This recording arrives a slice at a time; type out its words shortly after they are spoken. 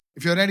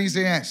If you're ready,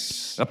 say yes.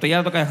 अब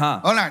तैयार तो कहे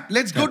हाँ. All right,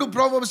 let's go to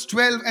Proverbs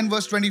 12 and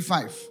verse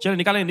 25. चलिए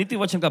निकालें नीति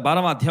वचन का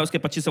 12वां अध्याय उसके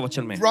 25वें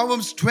वचन में.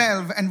 Proverbs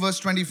 12 and verse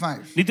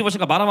 25. नीति वचन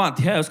का 12वां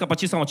अध्याय उसका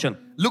 25वां वचन.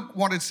 Look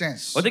what it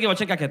says. और देखिए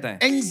वचन क्या कहता है.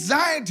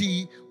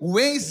 Anxiety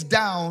weighs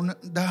down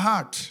the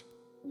heart,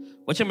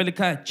 वचन में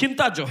लिखा है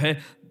चिंता जो है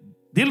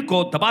दिल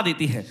को दबा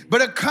देती है,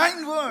 but a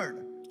kind word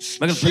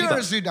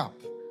cheers it up.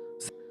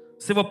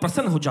 से वो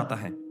प्रसन्न हो जाता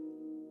है.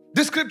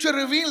 This scripture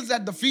reveals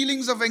that the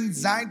feelings of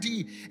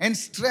anxiety and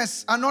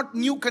stress are not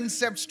new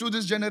concepts to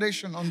this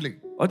generation only.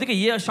 और देखिए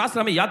ये शास्त्र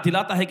हमें याद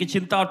दिलाता है कि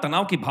चिंता और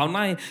तनाव की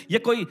भावनाएं ये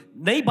कोई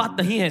नई बात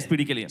नहीं है इस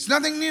पीढ़ी के लिए. It's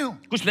nothing new.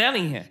 कुछ नया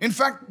नहीं है. In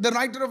fact, the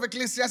writer of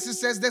Ecclesiastes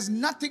says there's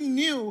nothing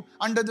new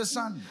under the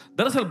sun.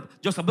 दरअसल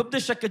जो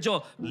समुपदेशक के जो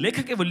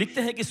लेखक है वो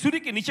लिखते हैं कि सूर्य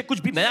के नीचे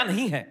कुछ भी नया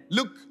नहीं है.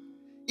 Look,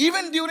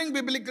 even during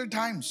biblical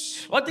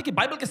times, और देखिए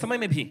बाइबल के समय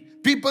में भी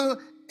people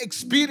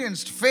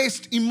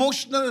faced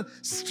emotional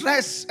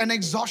stress and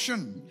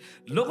exhaustion.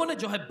 लोगों ने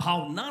जो है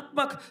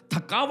भावनात्मक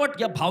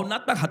थकावट या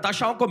भावनात्मक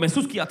हताशाओं को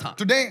महसूस किया था.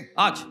 Today,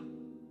 आज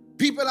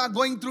people are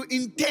going through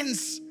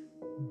intense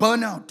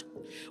burnout.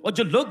 और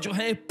जो लोग जो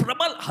है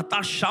प्रबल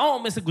हताशाओं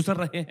में से गुजर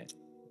रहे हैं.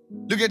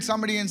 Look at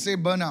somebody and say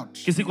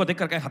burnout. किसी को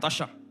देखकर कहे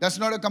हताशा. That's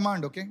not a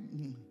command, okay?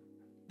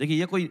 देखिए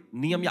ये कोई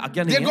नियम या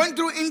आज्ञा नहीं They're है. going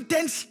through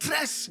intense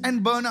stress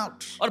and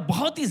burnout. और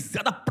बहुत ही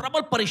ज्यादा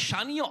प्रबल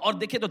परेशानियों और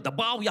देखिए तो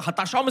दबाव या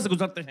हताशाओं में से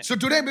गुजरते हैं. So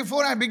today,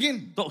 before I begin,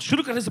 तो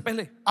शुरू करने से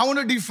पहले I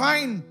want to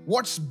define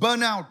what's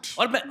burnout.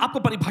 और मैं आपको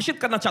परिभाषित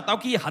करना चाहता हूं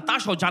कि ये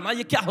हताश हो जाना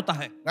ये क्या होता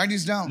है. Write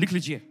this down. लिख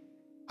लीजिए.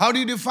 How do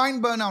you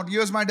define burnout?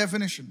 Here's my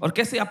definition. और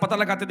कैसे आप पता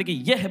लगाते थे कि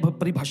ये है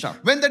परिभाषा.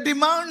 When the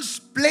demands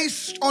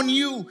placed on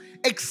you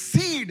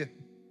exceed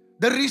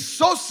the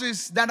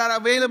resources that are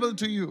available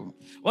to you.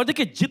 और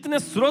देखिए जितने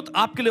स्रोत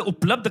आपके लिए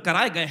उपलब्ध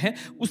कराए गए हैं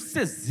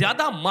उससे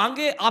ज्यादा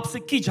मांगे आपसे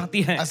की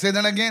जाती हैं. I say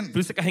that again.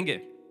 फिर से कहेंगे.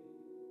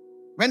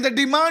 When the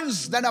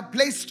demands that are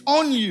placed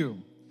on you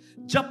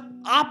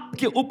जब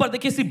आपके ऊपर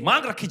देखिए ऐसी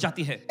मांग रखी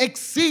जाती है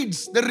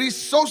exceeds the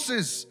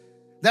resources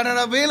that are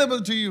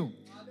available to you,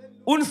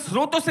 उन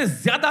स्रोतों से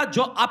ज्यादा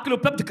जो आपके लिए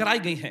उपलब्ध कराई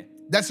गई हैं,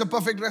 that's a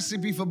perfect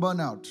recipe for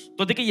burnout.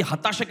 तो देखिए ये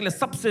हताशा के लिए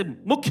सबसे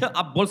मुख्य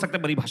आप बोल सकते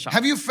हैं परिभाषा.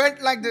 Have you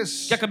felt like this?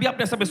 क्या कभी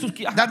आपने ऐसा महसूस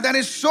किया That there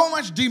is so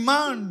much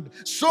demand,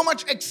 so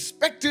much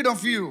expected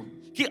of you,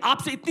 कि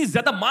आपसे इतनी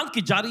ज्यादा मांग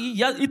की जा रही है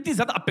या इतनी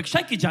ज्यादा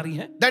अपेक्षाएं की जा रही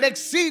हैं that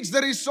exceeds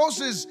the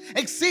resources,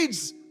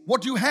 exceeds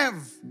what you have.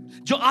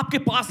 जो आपके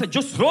पास है,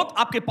 जो स्रोत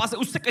आपके पास है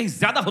उससे कहीं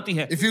ज्यादा होती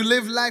है. If you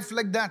live life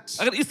like that,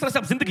 अगर इस तरह से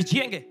आप जिंदगी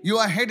जिएंगे you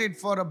are headed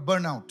for a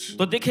burnout.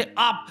 तो देखिए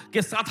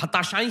आपके साथ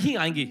हताशाएं ही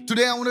आएंगी.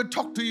 Today I want to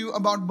talk to you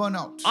about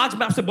burnout. आज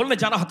मैं आपसे बोलने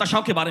जा रहा हूं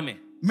हताशाओं के बारे में.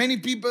 Many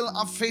people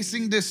are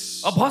facing this.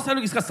 और बहुत सारे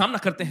लोग इसका सामना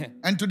करते हैं.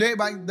 And today,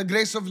 by the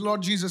grace of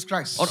Lord Jesus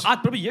Christ, और आज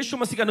प्रभु यीशु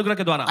मसीह के अनुग्रह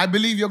के द्वारा I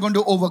believe you're going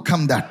to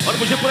overcome that. और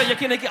मुझे पूरा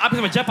यकीन है कि आप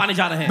इसमें जय पाने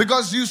जा रहे हैं.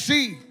 Because you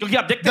see, क्योंकि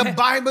आप देखते the हैं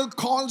Bible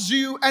calls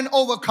you an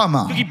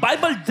overcomer. क्योंकि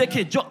बाइबल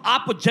देखिए जो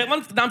आपको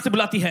जयवंत नाम से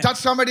बुलाती है. Touch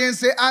somebody and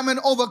say, I'm an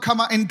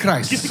overcomer in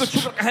Christ. किसी को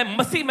छूकर कहे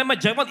मसीह में मैं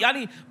जयवंत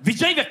यानी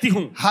विजयी व्यक्ति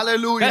हूं.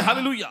 Hallelujah.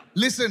 हालेलुया.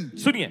 Listen,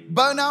 सुनिए.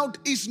 burnout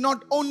is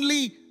not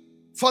only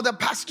for the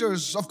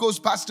pastors. Of course,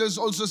 pastors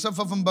also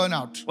suffer from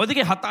burnout. और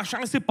देखिए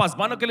हताशाएं सिर्फ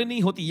पासबानों के लिए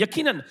नहीं होती.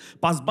 यकीनन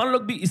पासबान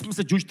लोग भी इसमें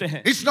से जूझते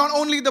हैं. It's not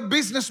only the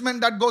businessmen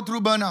that go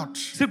through burnout.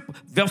 सिर्फ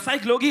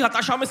व्यावसायिक लोग ही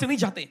हताशाओं में से नहीं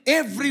जाते.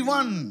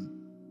 Everyone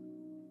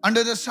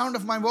under the sound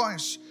of my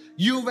voice,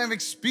 you have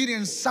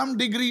experienced some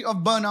degree of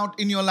burnout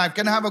in your life.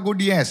 Can I have a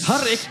good yes?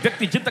 हर एक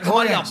व्यक्ति जिन तक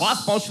हमारी आवाज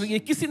पहुंच रही है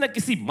किसी न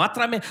किसी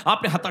मात्रा में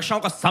आपने हताशाओं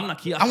का सामना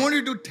किया. I want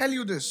you to tell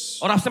you this.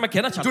 और आपसे मैं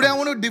कहना चाहता Today I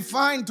हूं. want to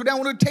define, today I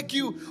want to take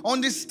you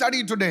on this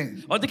study today.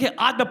 और देखिए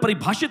आज मैं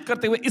परिभाषित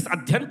करते हुए इस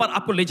अध्ययन पर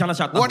आपको ले जाना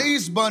चाहता What हूं.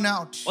 is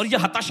burnout? और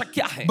यह हताशा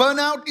क्या है?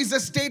 Burnout is a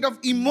state of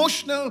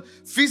emotional,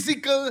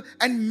 physical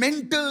and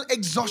mental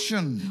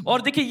exhaustion.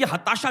 और देखिए यह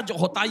हताशा जो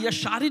होता है यह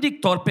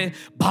शारीरिक तौर पे,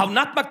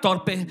 भावनात्मक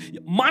तौर पे,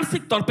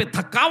 मानसिक तौर पे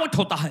थकावट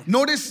होता है.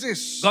 Notice this.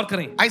 गौर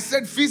करें. I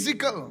said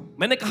physical,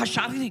 मैंने कहा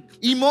शारीरिक,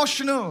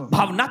 emotional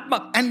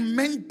भावनात्मक and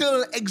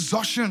mental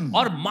exhaustion.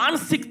 और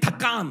मानसिक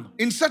थकान.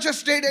 In such a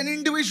state, an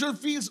individual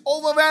feels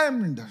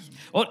overwhelmed.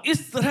 और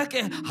इस तरह के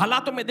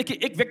हालातों में देखिए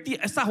एक व्यक्ति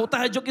ऐसा होता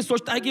है जो कि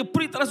सोचता है कि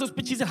पूरी तरह से उस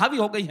पे चीजें हावी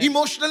हो गई हैं.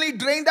 Emotionally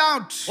drained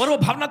out. और वो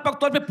भावनात्मक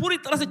तौर पे पूरी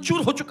तरह से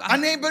चूर हो चुका है.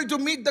 Unable to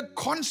meet the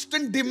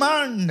constant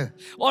demand.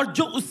 और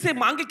जो उससे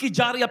मांगे की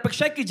जा रही है,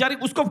 अपेक्षाएं की जा रही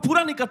है, उसको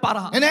पूरा नहीं कर पा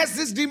रहा. And as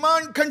this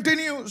demand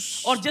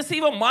continues, और जैसे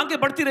ही वो मांगे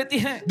बढ़ती रहती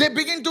हैं, they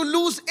begin to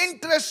lose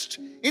interest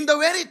in the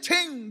very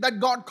thing that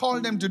God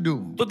called them to do.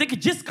 तो देखिए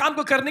जिस काम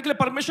को करने के लिए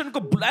परमेश्वर ने को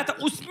बुलाया था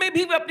उसमें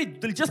भी वे अपनी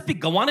दिलचस्पी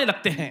गंवाने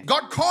लगते हैं.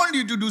 God called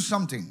you to do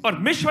something,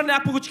 परमेश्वर ने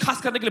आपको कुछ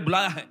खास करने के लिए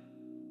बुलाया है,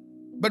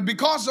 but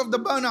because of the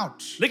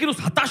burnout, लेकिन उस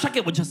हताशा के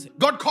वजह से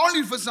God called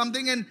you for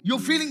something and you're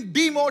feeling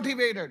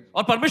demotivated.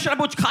 और परमेश्वर ने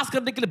आपको कुछ खास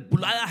करने के लिए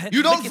बुलाया है,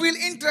 You don't लेकिन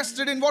feel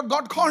interested in what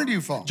God called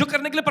you for. जो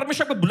करने के लिए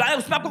परमेश्वर को बुलाया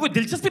उसमें आपको कोई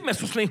दिलचस्पी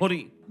महसूस नहीं हो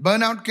रही.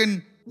 Burnout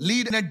can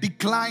lead in a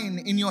decline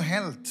in your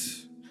health,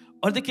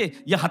 और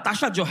देखिए यह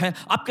हताशा जो है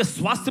आपके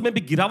स्वास्थ्य में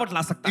भी गिरावट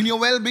ला सकता in है. your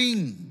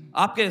well-being.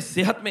 आपके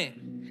सेहत में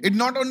It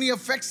not only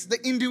affects the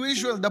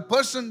individual, the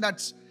person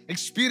that's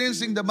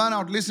experiencing the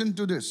burnout, listen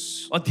to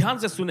this. और ध्यान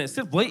से सुने,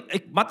 सिर्फ वही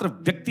एकमात्र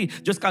व्यक्ति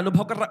जो इसका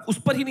अनुभव कर रहा है उस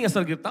पर ही नहीं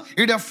असर गिरता,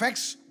 It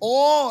affects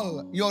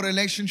all your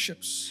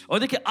relationships. और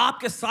देखिए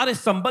आपके सारे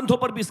संबंधों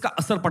पर भी इसका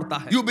असर पड़ता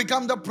है। You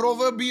become the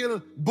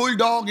proverbial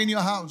bulldog in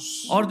your house.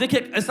 और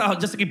देखिए ऐसा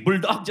जैसे कि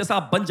बुलडॉग जैसा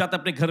आप बन जाते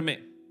हैं अपने घर में।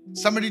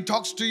 Somebody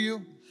talks to you.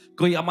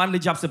 कोई मान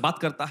लीजिए आपसे बात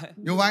करता है,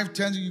 Your wife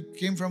tells you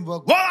came from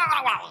work.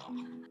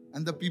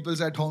 And the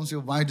people's at home say,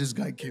 why this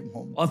guy came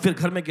home? और फिर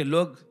घर में के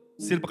लोग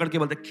सिर पकड़ के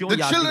बोलते क्यों The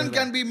याद children नहीं कर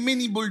can be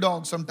mini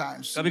bulldogs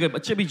sometimes. कभी कभी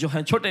बच्चे भी जो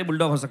हैं छोटे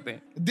बुलडॉग हो सकते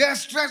हैं। They are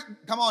stressed.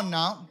 Come on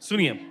now.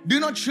 सुनिए, Do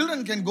you know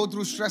children can go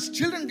through stress?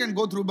 Children can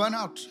go through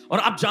burnout. और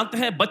आप जानते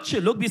हैं बच्चे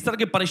लोग भी इस तरह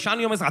की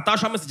परेशानियों में से,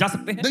 हताशा में से जा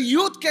सकते हैं, The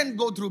youth can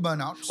go through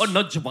burnout. और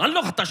नौजवान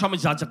लोग हताशा में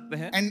जा सकते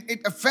हैं, And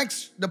it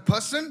affects the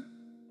person.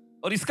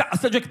 और इसका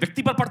असर जो एक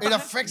व्यक्ति पर पड़ता It है,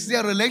 affects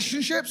their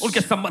relationships.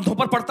 उनके संबंधों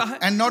पर पड़ता है,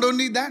 And not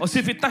only that, और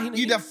सिर्फ इतना ही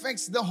नहीं, it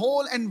affects the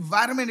whole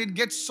environment. It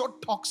gets so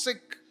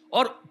toxic.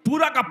 और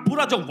पूरा का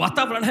पूरा जो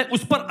वातावरण है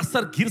उस पर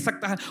असर गिर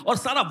सकता है, और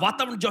सारा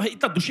वातावरण जो है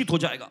इतना दूषित हो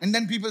जाएगा। And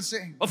then people say,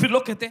 और फिर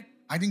लोग कहते हैं,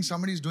 I think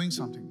somebody is doing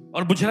something.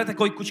 और मुझे लगता है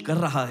कोई कुछ कर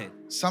रहा है।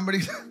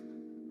 Somebody,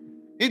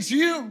 it's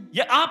you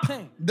ये आप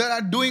हैं that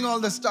are doing all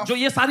the stuff. जो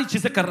ये सारी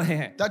चीजें कर रहे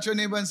हैं। Touch your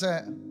neighbor and say,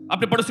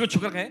 अपने पड़ोसी को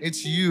छुकर कहें,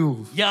 it's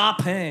you. ये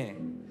आप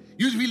हैं।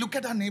 Usually we look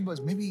at our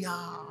neighbors, maybe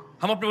yeah.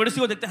 हम अपने पड़ोसी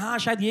को देखते हैं, हाँ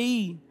शायद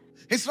यही,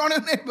 It's not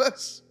your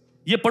neighbors.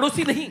 ये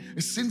पड़ोसी नहीं।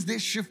 Since they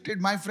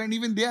shifted, my friend,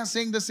 even they are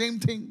saying the same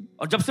thing.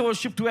 और जब से वो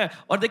शिफ्ट हुआ है,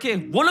 और देखिए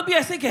वो लोग भी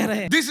ऐसे ही कह रहे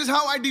हैं, This is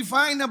how I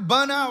define a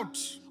burnout.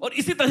 और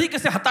इसी तरीके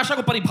से हताशा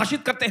को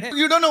परिभाषित करते हैं।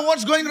 You don't know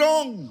what's going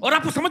wrong. और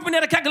आपको समझ में नहीं आ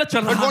रहा क्या गलत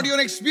चल But रहा what है,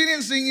 you're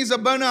experiencing is a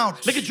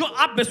burnout. लेकिन जो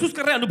आप महसूस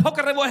कर रहे हैं, अनुभव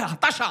कर रहे हैं, वो है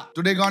हताशा।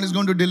 Today God is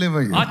going to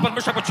deliver you. आज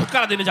परमेश्वर को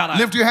छुटकारा देने जा रहा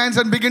है। Lift your hands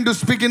and begin to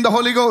speak in the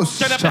Holy Ghost.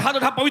 चलिए अपने हाथ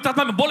उठा पवित्र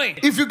आत्मा में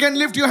बोलें। If you can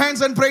lift your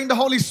hands and pray in the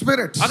Holy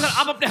Spirit. अगर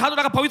आप अपने हाथ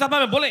उठाकर पवित्र आत्मा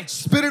में बोलें,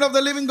 Spirit of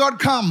the living God,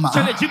 come.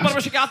 चलिए जीव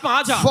परमेश्वर की आत्मा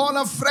आ जा, Fall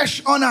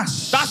afresh on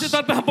us. दासी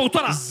तौर पे हम पर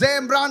उतर आ।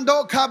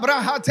 Zembrando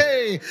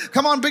kabrahate.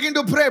 Come on, begin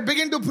to pray.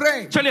 Begin to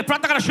pray. चलिए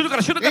प्रार्थना करना शुरू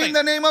करें। In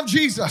the name of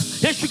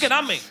Jesus. यीशु के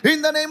नाम में,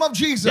 In the name of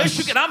Jesus.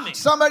 यीशु के नाम में।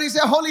 Somebody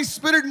say, Holy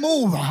Spirit,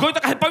 move कोई तो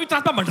कहे पवित्र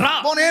आत्मा मंडरा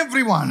on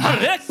everyone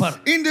हर एक पर,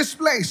 in this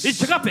place.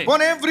 इस जगह पे,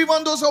 On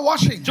everyone, those who are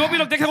watching. जो भी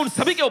लोग देख रहे हैं उन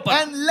सभी के ऊपर,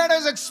 And let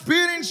us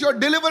experience your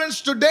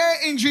deliverance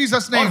today in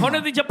Jesus' और name. होने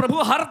दीजिए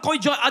प्रभु, हर कोई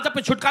जो आज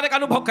अपने छुटकारे का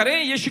अनुभव करे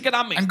यीशु के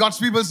नाम में। And God's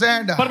people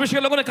said, परमेश्वर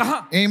के लोगों ने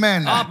कहा,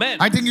 Amen. Amen.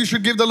 I think you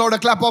should give the Lord a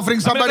clap offering.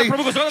 Somebody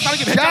प्रभु को जोरदार ताली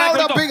की भेंट shout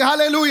चढ़ाएं a कोई big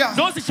hallelujah.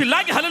 जोर से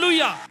चिल्लाएंगे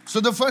hallelujah.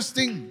 So the first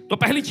thing, तो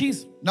पहली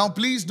चीज, now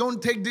please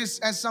don't take this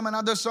as some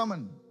another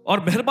sermon. और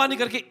मेहरबानी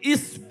करके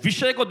इस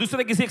विषय को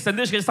दूसरे किसी एक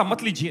संदेश के जैसा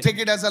मत लीजिए, Take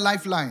it as a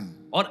lifeline.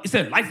 और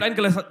इसे लाइफलाइन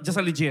के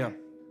जैसा लीजिए।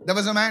 There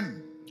was a man.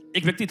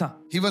 एक व्यक्ति था,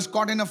 He was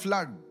caught in a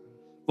flood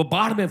वो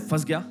बाढ़ में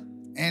फंस गया,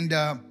 and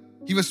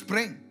he was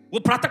praying. वो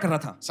प्रार्थना कर रहा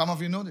था। Some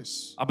of you know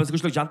this. आप में से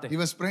कुछ लोग जानते He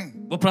हैं, was praying.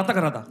 वो प्रार्थना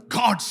कर रहा था,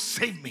 God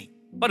save me.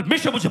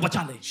 परमेश्वर मुझे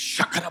बचा ले।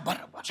 Shakara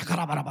baraba.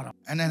 शकरा बरा बरा।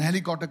 And an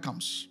helicopter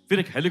comes. फिर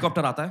एक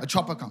हेलीकॉप्टर आता है, A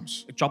chopper comes.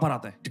 एक चॉपर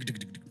आता है, Tick, tick,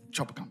 tick, tick.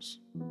 Chopper comes.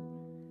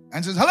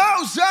 And says,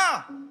 hello,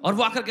 sir. और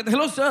वो आकर कहते हैं,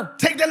 hello sir,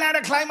 Take the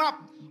ladder, climb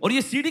up. और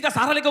ये सीढ़ी का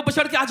सहारा लेकर ऊपर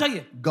चढ़ के आ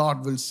जाइए।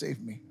 God will save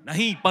me.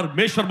 नहीं,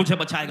 परमेश्वर मुझे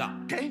बचाएगा।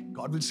 Okay,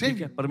 God will save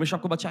ठीक है, you. परमेश्वर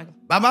आपको बचाएगा।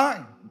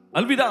 Bye-bye.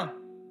 अलविदा।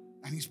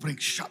 And he's praying,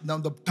 shut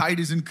down. The tide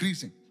is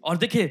increasing. और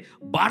देखिए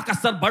बाढ़ का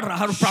स्तर बढ़ रहा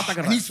है और प्रार्थना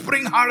कर And रहा है, he's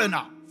praying harder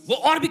now. वो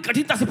और भी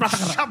कठिनता से प्रार्थना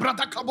कर रहा है।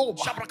 Shabrata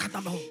kaboba. शब्र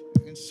खत्म हो,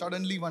 And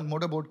suddenly one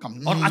motorboat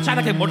comes. और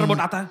अचानक एक मोटर बोट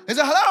आता है, He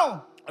said,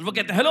 hello. और वो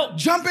कहते हैं, हेलो,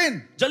 Jump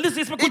in. जल्दी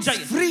से इसमें कूद It's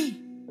जाइए, free.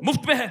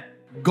 मुफ्त में है,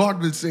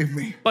 God will save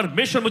me.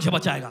 परमेश्वर मुझे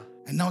बचाएगा।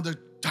 And now the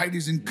tide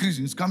is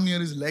increasing. It's come near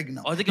his leg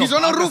now. और देखिए He's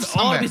on a बाढ़ का roof स्तर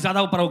और भी somewhere.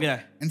 ज्यादा ऊपर हो गया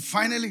है, And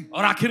finally,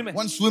 और आखिर में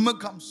one swimmer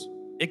comes.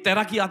 एक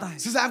तैराकी आता है,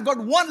 Says, I've got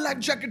one life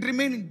jacket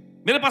remaining.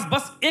 मेरे पास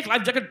बस एक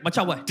लाइफ जैकेट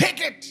बचा हुआ है,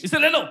 Take it. इसे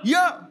ले लो,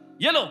 Yeah.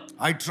 ये लो,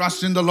 I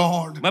trust in the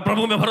Lord. मैं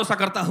प्रभु में भरोसा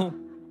करता हूँ।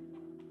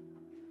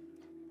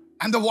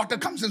 And the water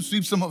comes and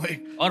sweeps him away.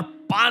 और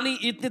पानी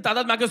इतनी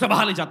तादाद में आके उसे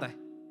बहा ले जाता है,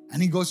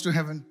 And he goes to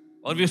heaven.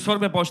 और वो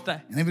स्वर्ग में पहुंचता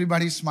है, And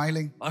everybody's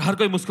smiling. और हर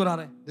कोई मुस्कुरा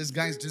रहा है, This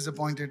guy is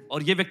disappointed.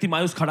 और ये व्यक्ति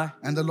मायूस खड़ा है,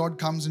 And the Lord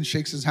comes and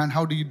shakes his hand.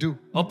 How do you do?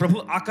 और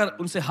प्रभु आकर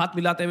उनसे हाथ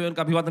मिलाते हुए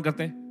उनका अभिवादन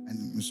करते हैं,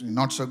 And he says,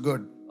 not so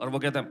good. और वो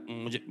कहते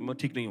हैं, मैं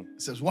ठीक नहीं हूँ।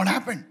 He says, what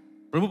happened?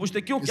 प्रभु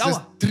पूछते क्यों, He क्या says,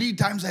 हुआ? 3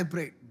 times I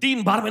prayed.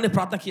 3 बार मैंने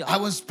प्रार्थना किया, I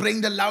was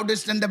praying the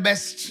loudest and the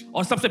best.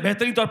 और सबसे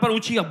बेहतरीन तौर पर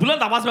ऊंची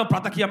बुलंद आवाज में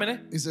प्रार्थना किया मैंने।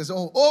 He says,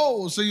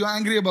 oh, so you're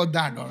angry about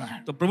that, all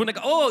right. तो प्रभु ने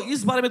कहा, ओ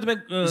इस बारे में तुम्हें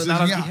He says,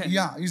 नाराजगी है?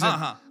 yeah. He said,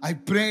 हाँ। I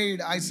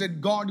prayed. I said,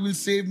 God will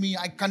save me.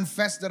 I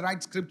confessed the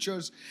right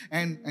scriptures,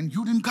 and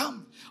you didn't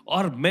come.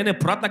 और मैंने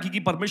प्रार्थना की कि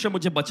परमेश्वर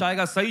मुझे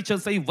बचाएगा,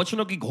 सही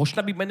वचनों की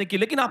घोषणा भी मैंने की,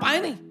 लेकिन आप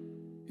आए नहीं।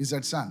 He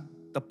said, son,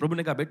 तब प्रभु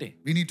ने कहा, बेटे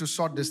we need to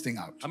sort this thing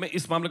out. हमें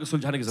इस मामले को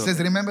सुलझाने की He जरूरत says,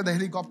 है। remember the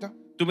helicopter?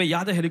 तुम्हें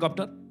याद है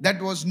helicopter?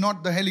 That was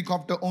not the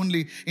helicopter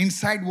only.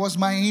 Inside was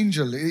my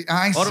angel.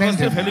 I और वो sent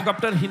सिर्फ him.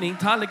 हेलीकॉप्टर ही नहीं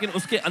था, लेकिन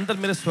उसके अंदर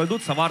मेरे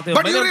स्वर्गदूत सवार थे, और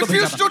But मैंने you उनको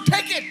भेजा refused था। to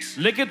take it.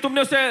 लेकिन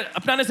तुमने उसे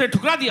अपनाने से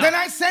ठुकरा दिया। Then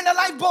I sent a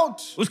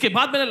lifeboat. उसके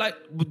बाद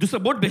मैंने दूसरा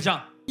बोट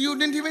भेजा, You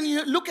didn't even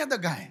look at the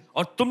guy.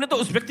 और तुमने तो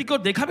उस व्यक्ति को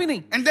देखा भी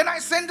नहीं. And then I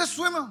sent the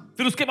swimmer.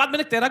 फिर उसके बाद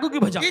मैंने तैराको को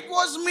भेजा. It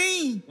was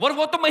me. और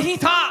वो तो मैं ही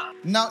था.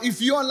 Now,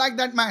 if you are like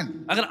that man,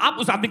 अगर आप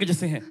उस आदमी के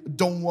जैसे हैं,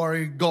 don't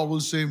worry, God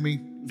will save me.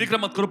 फिक्र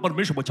मत करो,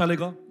 परमेश्वर बचा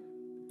लेगा.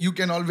 You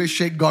can always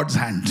shake God's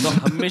hand. तो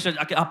हमेशा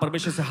जाके आप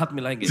परमेश्वर से हाथ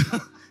मिलाएंगे.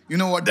 You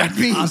know what that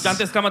means? आप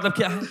जानते हैं इसका मतलब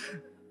क्या है?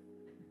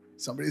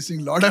 Somebody is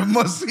saying, Lord have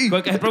mercy.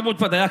 कोई कहे प्रभु मुझ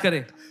पर दया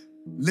करे.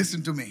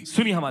 Listen to me.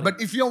 सुनिए हमारे.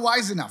 But if you're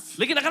wise enough,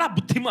 लेकिन अगर आप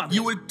बुद्धिमान हैं,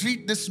 you will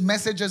treat this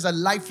message as a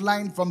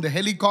lifeline from the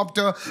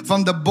helicopter,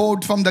 from the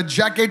boat, from the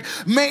jacket.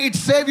 May it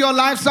save your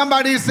life.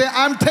 Somebody say,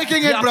 I'm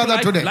taking it, brother,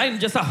 today. Line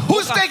जैसा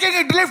Who's होगा. taking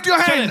it? Lift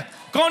your hand.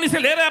 कौन इसे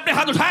ले रहे हैं? अपने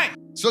हाथ उठाएं.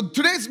 So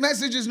today's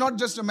message is not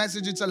just a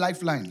message, it's a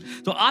lifeline.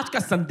 तो आज का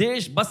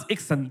संदेश बस एक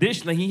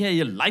संदेश नहीं है,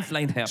 ये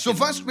लाइफलाइन है. So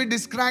first we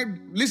described,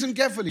 listen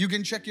carefully, you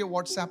can check your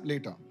WhatsApp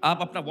later.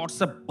 आप अपना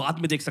WhatsApp बाद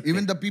में देख सकते हैं.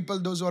 Even the people,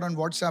 those who are on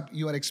WhatsApp,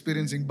 you are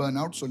experiencing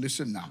burnout, so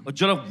listen now. और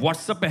जो लोग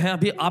WhatsApp पे हैं,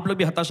 अभी आप लोग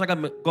भी हताशा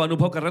को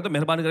अनुभव कर रहे हैं, तो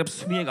मेहरबानी करके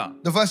सुनिएगा.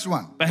 The first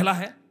one, पहला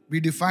है,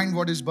 we defined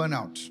what is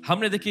burnout.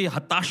 हमने देखिए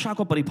हताशा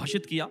को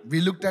परिभाषित किया.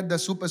 We looked at the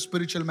super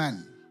spiritual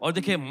man. और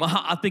देखिए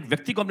महाआत्मिक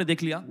व्यक्ति को हमने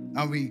देख लिया.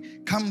 Now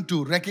we come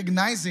to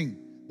recognizing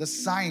the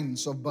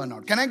signs of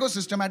burnout. Can I go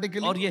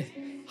systematically? और ये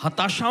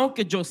हताशाओं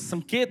के जो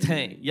संकेत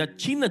हैं या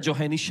चिन्ह जो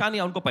है,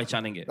 निशानियां, उनको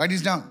पहचानेंगे. Write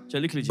this down.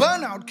 चलिए लिख लीजिए.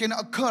 Burnout can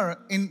occur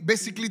in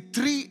basically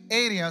 3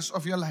 areas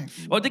of your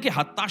life. और देखिए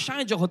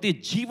हताशाएं जो होती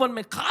है जीवन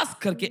में खास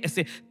करके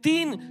ऐसे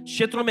 3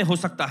 क्षेत्रों में हो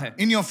सकता है.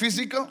 In your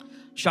physical,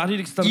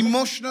 शारीरिक स्तर में,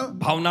 emotional,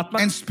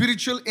 भावनात्मक and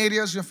spiritual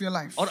areas of your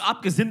life. और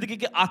आपके जिंदगी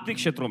के आत्मिक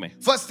क्षेत्रों में.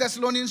 1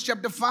 Thessalonians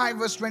chapter 5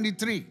 verse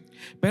 23.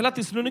 पहला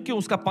थिस्सलुनीके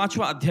उसका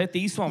 5वां अध्याय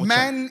 23वां वचन.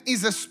 Man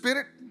is a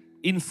spirit,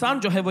 इंसान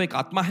जो है वो एक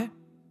आत्मा है,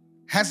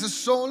 has a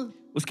soul,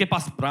 उसके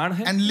पास प्राण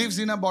है and lives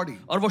in a body.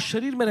 और वो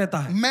शरीर में रहता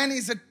है. Man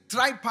is a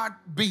tripart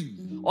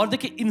being. और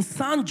देखिए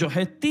इंसान जो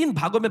है 3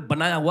 भागों में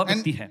बनाया हुआ And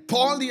व्यक्ति है.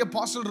 Paul the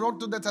apostle wrote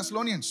to the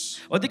Thessalonians.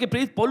 और देखिए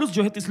प्रेरित पौलुस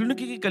जो है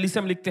थिस्सलुनीके की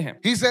कलीसिया में लिखते हैं.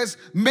 He says,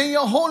 may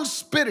your whole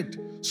spirit,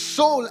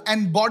 soul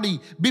and body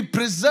be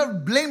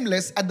preserved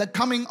blameless at the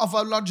coming of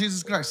our Lord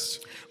Jesus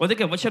Christ. और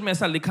देखिए वचन में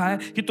ऐसा लिखा है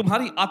कि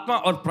तुम्हारी आत्मा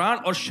और प्राण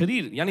और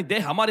शरीर यानी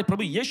देह हमारे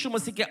प्रभु यीशु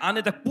मसीह के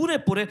आने तक पूरे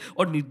पूरे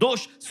और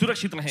निर्दोष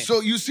सुरक्षित रहें.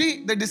 So you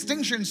see the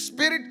distinction,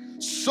 spirit,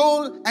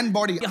 soul and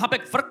body. यहाँ पे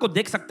एक फर्क को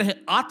देख सकते हैं,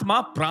 आत्मा,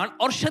 प्राण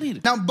और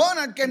शरीर. Now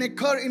burnout can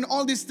occur in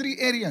all these 3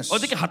 areas. और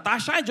देखिए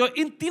हताशाएं जो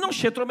इन तीनों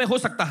क्षेत्रों में हो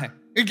सकता है.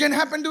 It can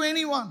happen to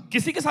anyone.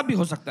 किसी के साथ भी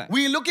हो सकता है.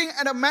 We are looking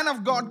at a man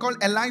of God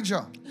called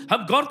Elijah.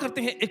 हम गौर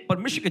करते हैं एक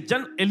परमेश्वर के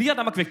जन एलिया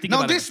नामक व्यक्ति के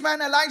Now बारे में. this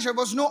man Elijah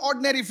was no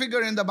ordinary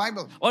figure in the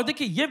Bible. और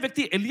देखिए ये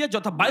व्यक्ति एलिया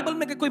जो था बाइबल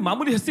में कोई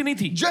मामूली हस्ती नहीं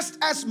थी. Just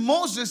as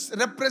Moses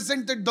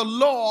represented the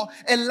law,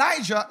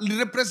 Elijah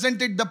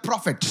represented the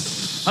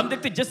prophets. हम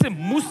देखते हैं जैसे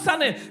मूसा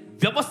ने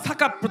व्यवस्था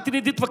का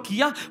प्रतिनिधित्व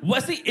किया,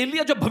 वैसे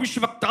एलिया जो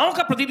भविष्यवक्ताओं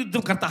का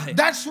प्रतिनिधित्व करता है.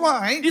 That's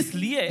why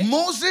इसलिए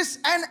Moses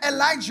and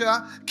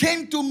Elijah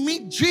came to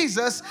meet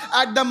Jesus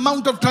at the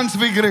Mount of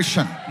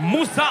Transfiguration.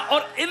 मूसा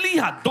और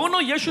एलिया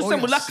दोनों यीशु से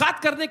yes. मुलाकात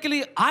करने के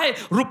लिए आए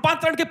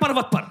रूपांतरण के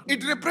पर्वत पर.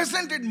 It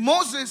represented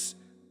Moses'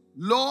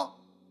 law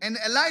and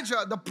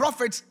Elijah, the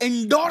prophets,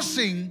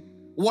 endorsing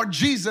what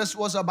Jesus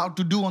was about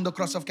to do on the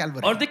cross of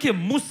Calvary. और देखिए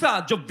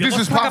मूसा जो This is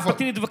व्यवस्था का powerful.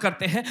 प्रतिनिधित्व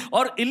करते हैं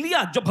और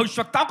एलिया जो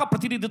भविष्यवक्ताओं का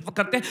प्रतिनिधित्व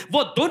करते हैं,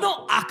 वो दोनों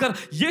आकर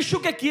यीशु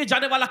के किए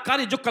जाने वाला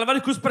कार्य जो कलवरी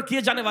क्रूस पर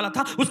किए जाने वाला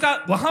था उसका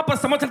वहां पर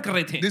समर्थन कर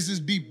रहे थे. This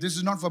is deep. This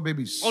is not for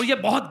babies. और ये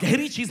बहुत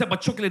गहरी चीज है,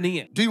 बच्चों के लिए नहीं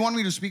है. Do you want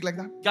me to speak like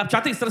that? क्या आप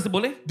चाहते हैं इस तरह से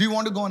बोले? Do you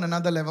want to go on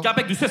another level? क्या आप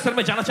एक दूसरे स्तर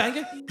में जाना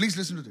चाहेंगे? Please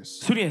listen to this.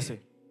 सुनिए इसे.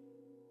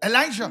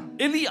 Elijah,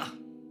 Elia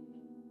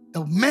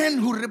the man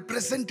who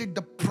represented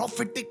the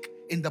prophetic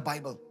in the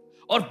Bible.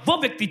 और वो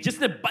व्यक्ति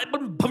जिसने बाइबल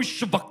में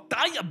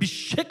भविष्यवक्ता या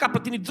अभिषेक का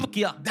प्रतिनिधित्व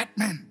किया, That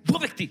man, वो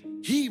व्यक्ति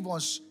he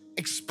was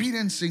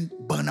experiencing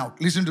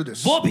burnout. Listen to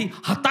this. वो भी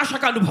हताशा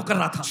का अनुभव कर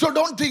रहा था. So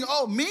don't think,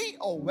 oh, me?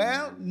 Oh,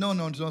 well, no,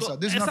 sir. तो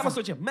This is ऐसा not मत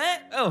for... सोचिए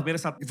मैं मेरे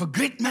साथ. If a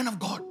great man of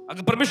God,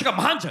 अगर परमेश्वर का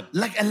महान जन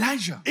like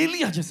Elijah,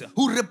 एलिया जैसे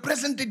who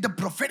represented the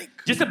prophetic,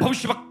 जिसने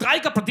भविष्यवक्ताई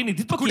का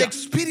प्रतिनिधित्व could किया,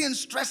 experience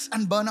stress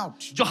and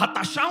burnout, जो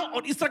हताशाओं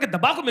और इस तरह के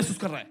दबाव को महसूस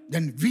कर रहा है,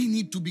 then we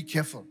need to be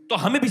careful. तो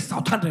हमें भी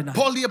सावधान रहना है.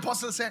 Paul the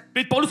apostle said,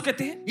 फिर पौलुस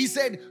कहते हैं, he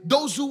said,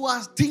 those who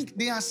think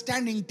they are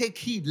standing, take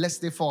heed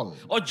lest they fall.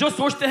 और जो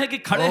सोचते हैं कि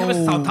खड़े हैं वे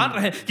सावधान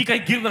रहे कि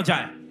कहीं गिर न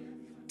जाए.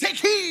 Take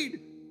heed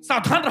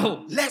सावधान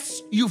रहो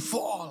lest you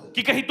fall.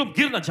 कि कहीं तुम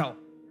गिर न जाओ.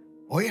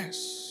 Oh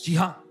yes. जी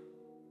हाँ,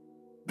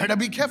 Better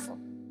be careful.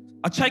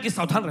 अच्छा है कि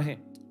सावधान रहें.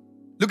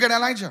 Look at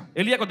Elijah.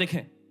 एलिया को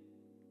देखें.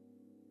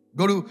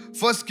 Go to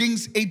 1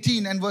 Kings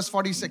 18 and verse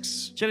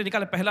 46. चलिए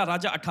निकाले पहला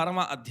राजा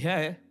 18वां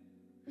अध्याय.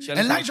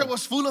 Elijah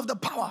was full of the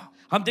power.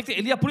 हम देखते हैं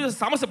एलिया पूरी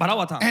सामर्थ से भरा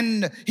हुआ था.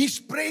 And he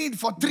prayed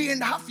for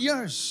 3.5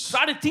 years.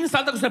 3.5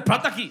 साल तक उसने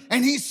प्रार्थना की.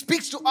 And he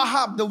speaks to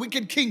Ahab, the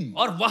wicked king.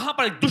 और वहां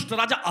पर एक दुष्ट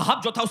राजा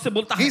अहाब जो था उससे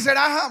बोलता है. He said,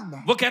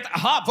 Ahab, वो कहता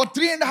है Ahab, for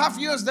 3.5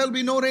 years there will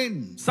be no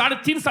rain.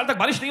 3.5 साल तक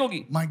बारिश नहीं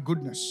होगी. My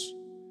goodness.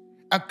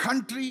 A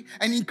country,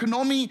 an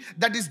economy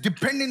that is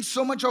dependent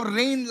so much on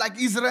rain like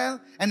Israel,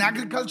 an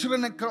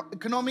agricultural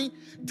economy,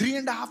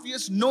 3.5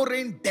 years, no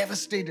rain,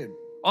 devastated.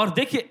 और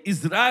देखिए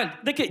इज़राइल,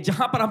 देखिए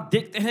जहां पर हम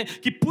देखते हैं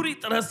कि पूरी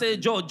तरह से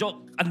जो जो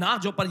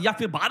अनाजों पर या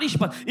फिर बारिश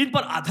पर इन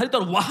पर आधारित,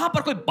 और वहां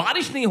पर कोई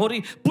बारिश नहीं हो रही,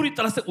 पूरी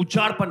तरह से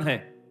उजाड़पन है।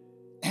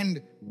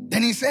 And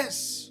then he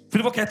says,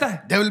 फिर वो कहता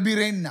है there will be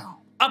rain now.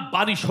 अब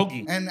बारिश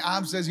होगी, And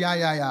Ahab says, yeah,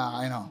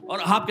 I know. और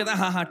आप कहता है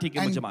हाँ हाँ ठीक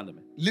है, मुझे And मालूम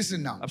है।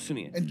 listen now. अब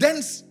सुनिए, And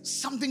then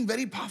something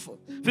very powerful.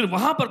 फिर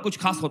वहां पर कुछ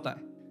खास होता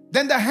है।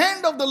 Then the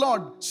hand of the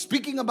Lord,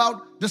 speaking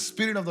about the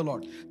Spirit of the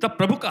Lord, तब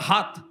प्रभु का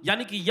हाथ,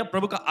 यानी कि यह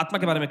प्रभु का आत्मा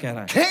के बारे में कह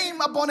रहा है,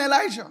 came upon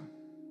Elijah.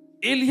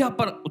 एलिया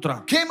पर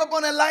उतरा, Came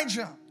upon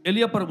Elijah.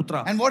 एलिया पर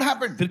उतरा। And what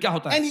happened? फिर क्या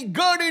होता है? And he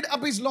girded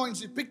up his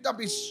loins. He picked up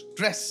his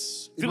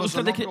dress. It फिर was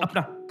उसने a long देखिए robe.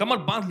 अपना कमर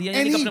बांध लिया, And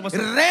यानी कि he अपने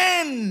वस्त्र,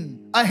 ran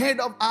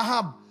ahead of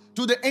Ahab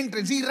to the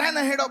entrance. He ran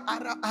ahead of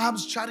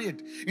Ahab's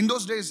chariot. In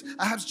those days,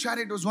 Ahab's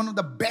chariot was one of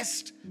the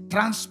best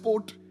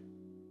transport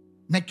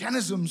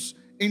mechanisms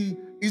in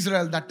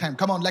Israel that time.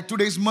 Come on, like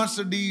today's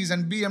Mercedes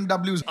and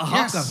BMWs.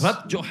 Ahab का Yes.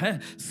 रथ जो है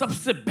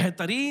सबसे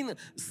बेहतरीन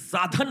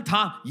साधन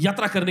था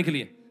यात्रा करने के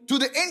लिए। To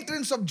the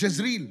entrance of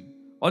Jezreel.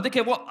 और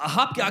देखिए वो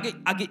अहाब के आगे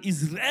आगे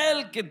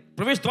इज़राइल के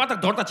प्रवेश द्वार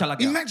तक दौड़ता चला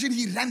गया। Imagine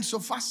he ran so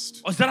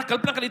fast. और जरा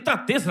कल्पना करिए, इतना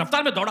तेज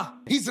रफ्तार में दौड़ा।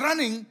 He's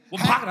running. वो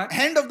भाग रहा है।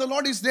 Hand of the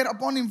Lord is there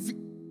upon him.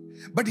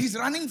 But he's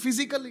running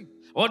physically.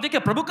 और देखिए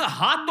प्रभु का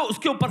हाथ तो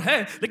उसके ऊपर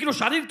है, लेकिन वो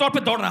शारीरिक तौर पे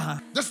दौड़ रहा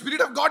है। The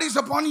Spirit of God is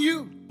upon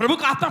you. प्रभु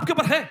का आत्मा आपके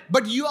ऊपर है,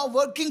 But you are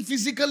working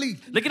physically.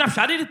 लेकिन आप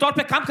शारीरिक तौर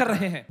पे काम कर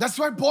रहे हैं। That's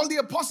why Paul the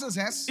Apostle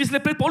says, इसलिए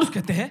प्रेरित पौलुस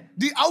कहते हैं,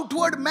 the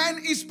outward man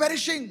is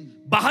perishing.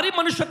 बाहरी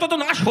मनुष्यत्व तो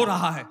नाश हो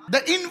रहा है,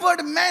 The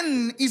inward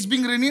man is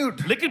being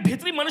renewed. लेकिन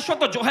भीतरी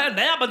मनुष्यत्व जो है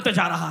नया बनते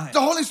जा रहा है।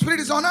 The Holy Spirit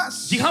is on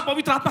us. जी हाँ,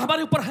 पवित्र आत्मा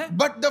हमारे ऊपर है।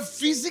 But the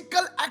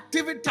physical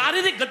activity,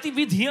 शारीरिक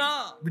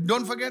गतिविधियां,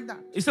 don't forget that.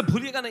 इसे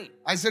भूलिएगा नहीं।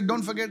 I said,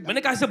 don't forget that.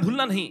 मैंने कहा इसे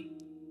भूलना नहीं।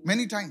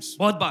 Many times.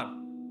 बहुत बार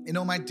You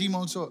know, my team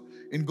also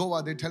in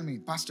Goa, they tell me,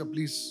 Pastor,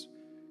 please,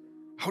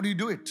 how do you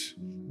do it?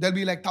 There'll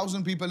be like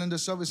 1,000 people in the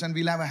service and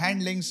we'll have a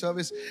hand laying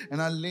service and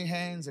I'll lay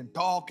hands and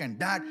talk and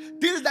that.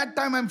 Till that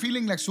time, I'm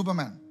feeling like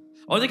Superman.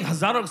 और देखिए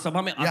हजारों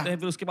सभा में आते Yeah. हैं,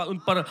 फिर उसके बाद उन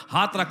पर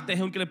हाथ रखते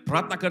हैं, उनके लिए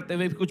प्रार्थना करते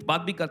हुए कुछ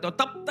बात भी करते हैं,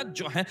 और तब तक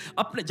जो है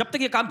अपने, जब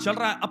तक ये काम चल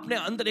रहा है, अपने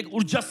अंदर एक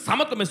ऊर्जा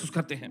सामर्थ्य महसूस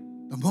करते हैं।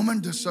 The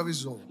moment the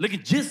service is over,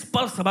 लेकिन जिस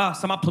पल सभा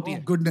समाप्त होती oh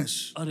है, goodness,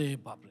 अरे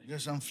बाप रे,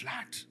 yes, I'm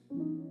flat.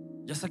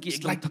 जैसा कि It's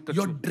एकदम like थक कर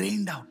you're चूर,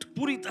 drained out.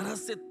 पूरी तरह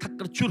से थक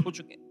कर चूर हो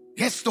चुके हैं।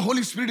 Yes, the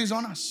Holy Spirit is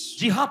on us.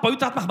 जी हाँ,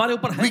 पवित्र आत्मा हमारे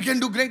ऊपर है, We can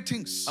do great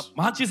things. अब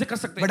महान चीजें कर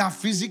सकते But हैं, our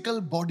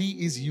physical body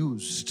is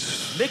used.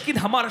 लेकिन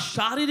हमारा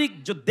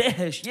शारीरिक जो देह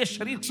है, ये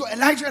शरीर, So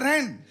Elijah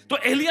ran. तो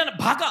एलिया ने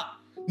भागा।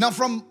 Now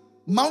from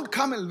Mount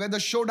Carmel, where the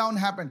showdown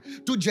happened,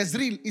 to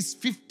Jezreel is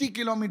 50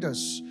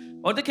 kilometers.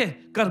 और देखिए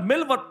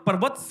करमेल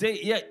पर्वत से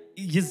ये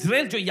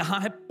इज़राइल जो यहाँ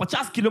है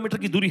 50 किलोमीटर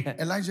की दूरी है,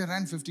 Elijah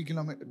ran 50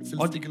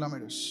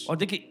 kilometers. और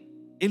देखिए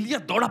एलिया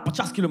दौड़ा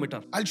 50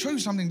 kilometre. I'll show you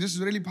something. This is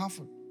really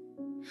powerful.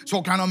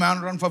 So can a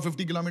man run for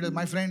 50 kilometers?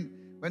 My friend,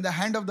 when the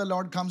hand of the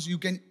Lord comes, you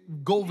can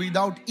go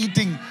without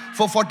eating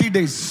for 40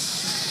 days.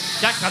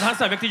 क्या साधारण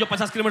सा व्यक्ति जो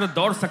 50 kilometre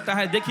दौड़ सकता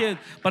है? देखिए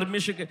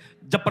परमेश्वर के,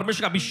 जब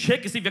परमेश्वर का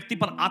अभिषेक किसी व्यक्ति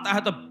पर आता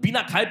है तो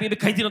बिना खाए पिए भी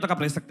कई दिनों तक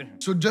आप रह सकते हैं।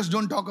 So just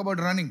don't talk about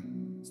running.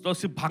 तो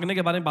सिर्फ भागने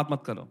के बारे में बात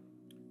मत करो।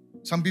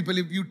 Some people,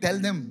 if you tell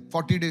them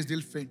 40 days,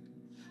 they'll faint.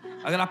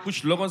 अगर आप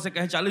कुछ लोगों से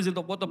कहें 40 दिन,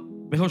 तो वो तो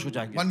बेहोश हो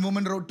जाएंगे। One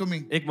woman wrote to me,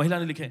 एक महिला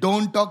ने लिखे,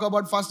 don't talk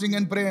about fasting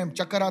and prayer.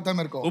 चक्कर आता है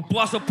मेरे को.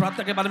 उपवास और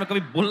प्रार्थना के बारे में कभी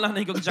बोलना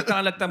नहीं, क्योंकि चक्कर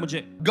आने लगता है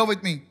मुझे। Go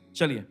with me.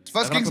 चलिए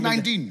 1 Kings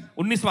 19.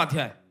 19वां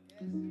अध्याय।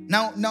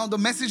 Now the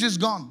message is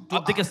gone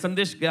अब देखिए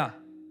संदेश गया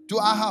to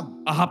Ahab.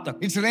 अहाब तक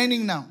It's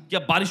raining now. कि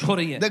अब बारिश हो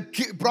रही है,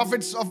 The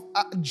prophets of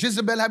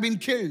Jezebel have been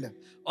killed.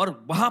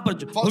 और वहां पर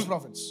False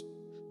prophets.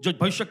 जो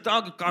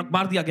भविष्यवक्ताओं को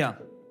मार दिया गया।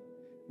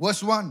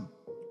 Verse 1.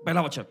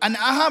 पहला वचन। And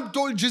Ahab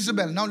told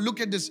Jezebel. Now look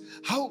at this.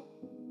 How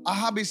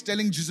Ahab is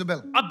telling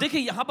Jezebel. अब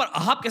देखिए यहाँ पर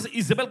अहाब कैसे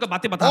इजेबेल को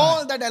बातें बता रहा है,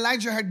 All that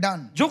Elijah had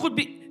done. जो कुछ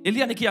भी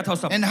एलिया ने किया था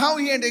सब, And how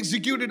he had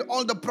executed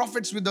all the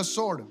prophets with the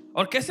sword.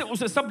 और कैसे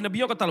उसे सब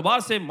नबियों को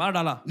तलवार से मार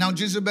डाला। Now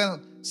Jezebel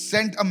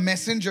sent a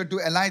messenger to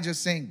Elijah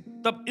saying,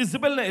 तब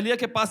इजेबेल ने एलिया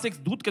के पास एक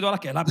दूत के द्वारा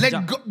कहला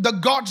भेजा, let the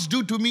gods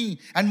do to me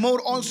and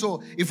more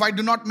also if I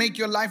do not make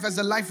your life as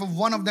the life of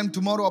one of them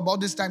tomorrow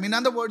about this time. In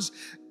other words,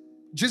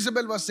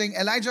 Jezebel was saying,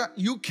 Elijah,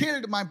 you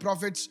killed my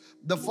prophets,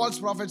 the false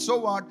prophets, so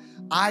what?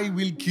 I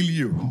will kill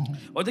you.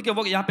 और देखिए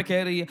वो यहाँ पे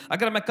कह रही है,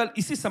 अगर मैं कल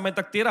इसी समय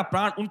तक तेरा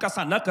प्राण उनका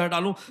साथ न कर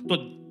डालूं तो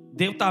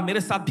देवता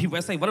मेरे साथ भी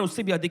वैसा ही वरन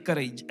उससे भी अधिक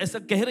करे। ऐसा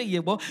कह रही है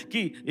वो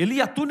कि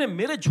एलिया तूने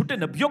मेरे झूठे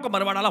नबियों को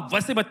मरवा डाला,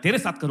 वैसे मैं तेरे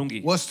साथ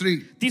करूंगी। Verse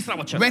 3. तीसरा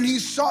वचन। When he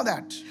saw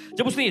that,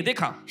 जब उसने ये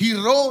देखा, he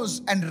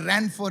rose and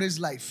ran for his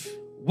life.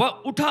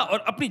 वह उठा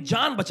और अपनी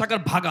जान बचाकर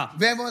भागा।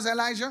 Where was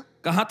Elijah?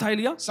 कहाँ था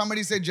एलिया?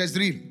 Somebody said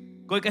Jezreel.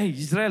 कोई कहे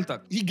इज़राइल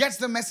तक। He gets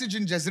the message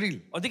in Jezreel.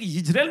 और देखिए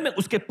इज़राइल में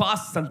उसके पास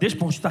संदेश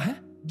पहुंचता है।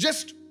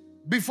 Just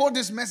before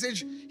this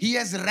message, he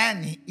has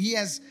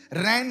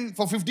ran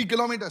for 50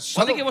 kilometers.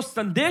 और देखिए वो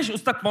संदेश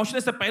उस तक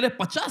पहुंचने से पहले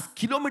 50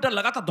 किलोमीटर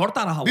लगातार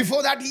दौड़ता रहा।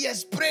 Before that, he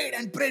has prayed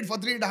and prayed for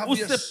 3.5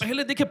 उससे years.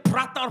 पहले देखिए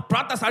प्रार्थना और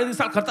प्रार्थना 3.5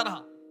 साल करता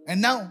रहा।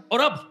 And now,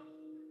 और अब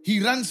he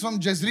runs from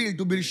Jezreel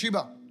to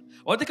Beersheba.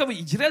 और देखो वो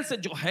इजराइल से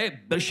जो है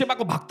बेरशेबा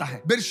को भागता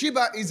है।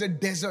 Beersheba is a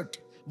desert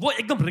वो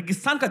एकदम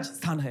रेगिस्तान का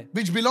स्थान है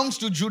which belongs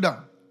to Judah.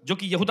 जो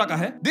कि यहूदा का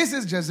है। This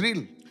is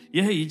Jezreel.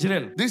 यह है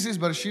इजराइल This is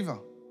Beersheba.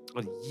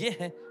 और ये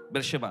है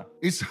Beersheba.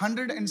 It's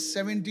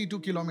 172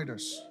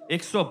 kilometers.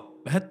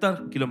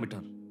 172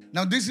 kilometre.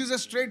 Now this is a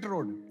straight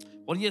road.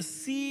 और ये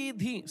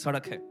सीधी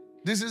सड़क है।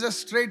 This is a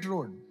straight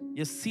road.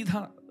 ये सीधा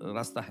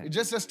रास्ता है। It's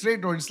just a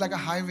straight road. It's like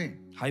a highway.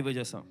 Highway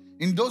जैसा।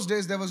 In those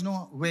days, there was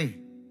no way.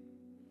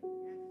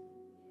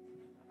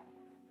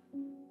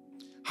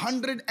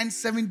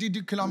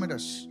 172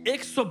 kilometers.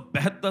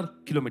 172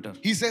 kilometre.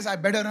 He says, I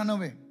better run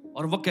away.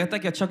 और वो कहता है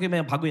कि अच्छा कि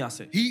मैं भागूं यहाँ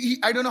से।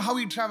 I don't know how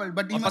he traveled,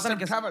 but he और must have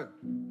traveled.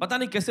 पता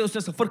नहीं कैसे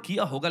उसने सफर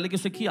किया होगा, लेकिन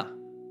उसने किया।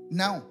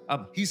 Now,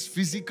 अब he's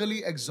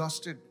physically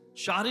exhausted.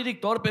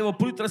 शारीरिक तौर पे वो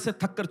पूरी तरह से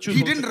थक कर चूर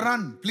He हो didn't चुका।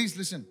 run. Please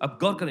listen. अब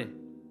गौर करें,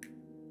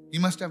 He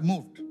must have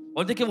moved.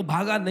 और देखिए वो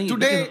भागा नहीं,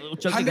 Today, लेकिन वो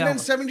चल के गया होगा।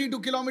 172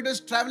 kilometers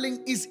traveling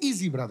is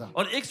easy, brother.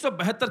 और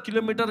 172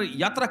 किलोमीटर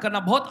यात्रा करना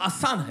बहुत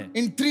आसान है।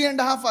 In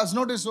 3.5 hours,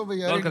 notice over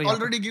here, Gaur it करिए यहाँ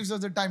already gives us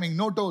the timing,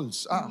 no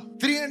tolls.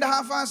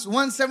 3.5 hours,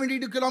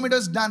 172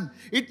 kilometers done.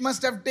 It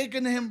must have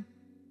taken him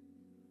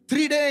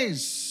 3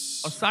 days.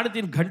 और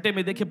 3.5 घंटे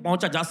में देखिए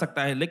पहुंचा जा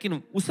सकता है,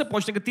 लेकिन उससे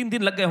पहुंचने के 3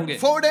 दिन लग गए होंगे,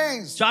 4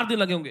 days. 4 दिन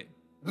लगे होंगे।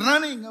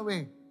 Running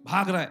away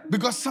भाग रहा है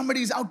because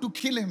somebody is out to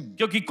kill him.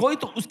 क्योंकि कोई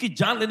तो उसकी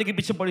जान लेने के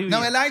पीछे पड़ी हुई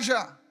Now है।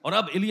 Elijah और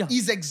अब एलिया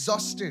is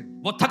exhausted.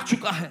 वो थक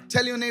चुका है।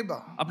 Tell your neighbor,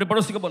 अपने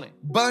पड़ोसी को बोले,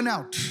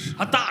 burnout,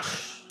 हताश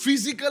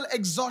physical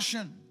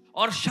exhaustion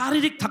और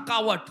शारीरिक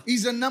थकावट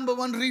is the number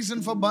one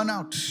reason for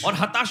burnout. और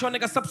हताश होने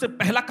का सबसे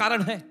पहला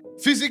कारण है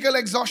Physical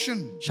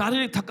exhaustion.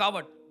 शारीरिक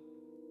थकावट।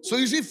 So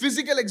you see,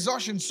 physical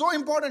exhaustion, so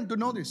important to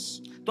know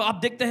this. तो आप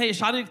देखते हैं ये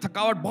शारीरिक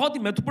थकावट बहुत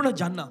ही महत्वपूर्ण है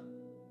जानना।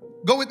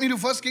 Go with me to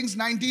 1 Kings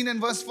 19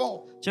 and verse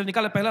 4. चलो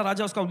निकाले पहला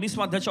राजा उसका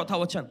 19वां अध्याय 4था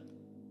वचन।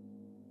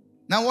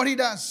 Now what he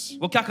does,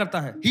 वो क्या करता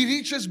है? he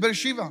reaches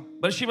Beersheba.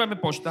 बेरशेबा में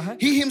पहुंचता है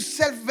He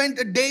himself went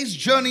a day's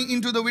journey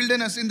into the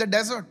wilderness in the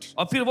desert.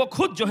 और फिर वो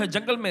खुद जो है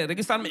जंगल में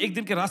रेगिस्तान में एक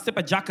दिन के रास्ते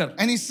पर जाकर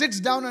And he sits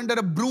down under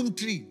a broom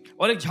tree.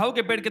 और एक झाऊ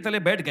के पेड़ के तले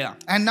बैठ गया।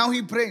 And now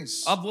he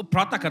prays. अब वो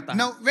प्रार्थना करता है।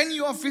 Now when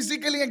you are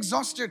physically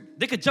exhausted,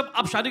 देखिए जब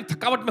आप शारीरिक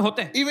थकावट में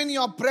होते हैं, even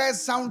your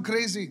prayers sound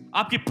crazy.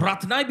 आपकी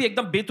प्रार्थनाएं भी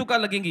एकदम बेतुका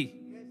लगेंगी।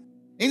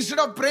 Instead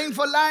of praying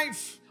for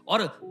life,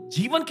 और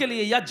जीवन के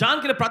लिए या जान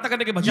के लिए प्रार्थना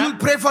करने के you बजाय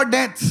pray for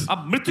death.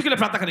 आप मृत्यु के लिए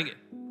प्रार्थना करेंगे।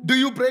 Do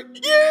you pray?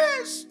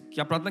 Yes.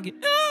 क्या प्रार्थना की?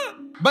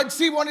 But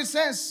see what it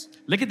says.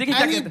 लेकिन देखिए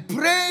क्या And he कहते हैं?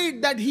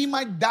 prayed that he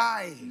might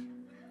die.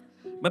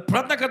 मैं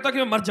प्रार्थना करता हूं कि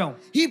मैं मर जाऊं।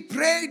 He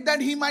prayed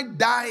that he might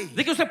die.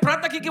 देखिए उसने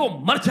प्रार्थना की कि वो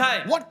मर जाए।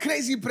 What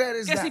crazy prayer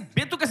is कैसी that?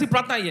 बेतुकी कैसी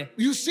प्रार्थना है ये?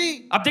 You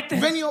see, आप देखते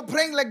हैं when you're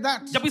praying like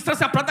that, जब इस तरह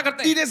से आप प्रार्थना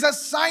करते हैं it is a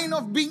sign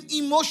of being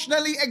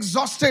emotionally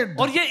exhausted.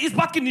 और ये इस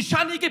बात की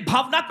निशानी है कि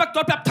भावनात्मक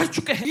तौर पे आप थक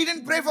चुके हैं। He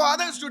didn't pray for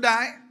others to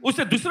die.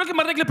 उसने दूसरों के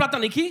मरने के लिए प्रार्थना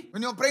नहीं की।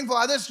 When you're praying for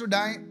others to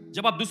die,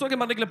 जब आप दूसरों के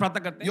मरने के लिए प्रार्थना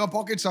करते हैं your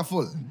pockets are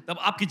full. तब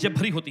आपकी जेब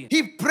भरी होती है।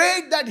 He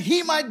prayed that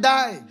he might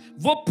die.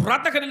 वो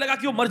प्रार्थना करने लगा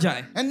कि वो मर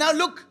जाए। And now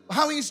look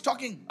how he's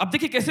talking. अब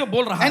देखिए कैसे वो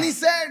बोल रहा And है। he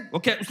said,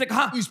 ओके उसने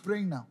कहा, he's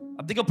praying now.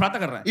 अब देखिए वो प्रार्थना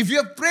कर रहा है। If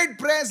you have prayed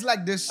prayers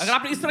like this, अगर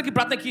आपने इस तरह की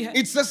प्रार्थना की है,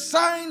 it's a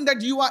sign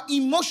that you are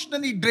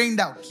emotionally drained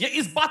out. ये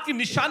इस बात की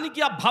निशानी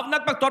कि आप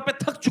भावनात्मक तौर पे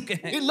थक चुके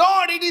हैं।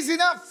 Lord, it is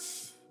enough.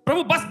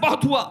 प्रभु बस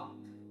बहुत हुआ।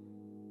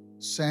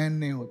 सहन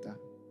नहीं होता.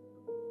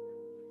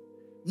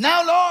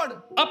 Now, Lord,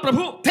 अब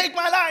प्रभु take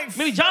my life.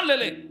 मेरी जान ले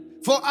ले,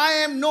 For I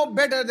am no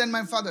better than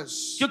my fathers.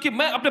 क्योंकि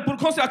मैं अपने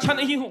पुरखों से अच्छा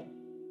नहीं हूं।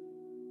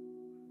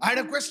 I had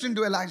a question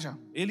to Elijah.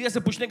 Elia से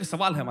पूछने के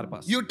सवाल है हमारे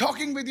पास। You're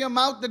talking with your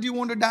mouth that you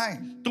want to die.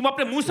 तुम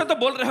अपने मुंह से तो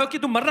बोल रहे हो कि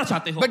तुम मरना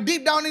चाहते हो, But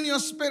deep down in your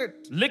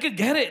spirit, लेकिन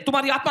गहरे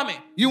तुम्हारी आत्मा में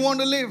you want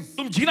to live.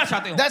 तुम जीना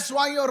चाहते हो। That's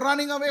why you're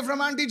running away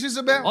from Auntie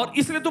Jezebel. और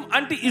इसलिए तुम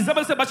आंटी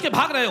इजाबेल से बच के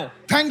भाग रहे हो।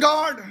 Thank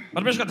God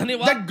परमेश्वर का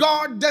धन्यवाद that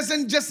God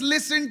doesn't just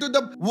listen to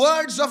the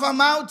words of our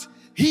mouth.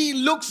 He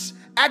looks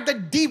at the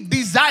deep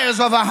desires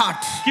of our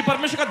heart. कि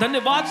परमेश्वर का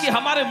धन्यवाद कि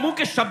हमारे मुंह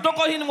के शब्दों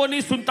को ही वो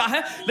नहीं सुनता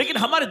है, लेकिन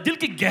हमारे दिल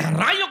की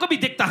गहराइयों को भी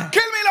देखता है।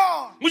 Kill me,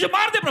 Lord. मुझे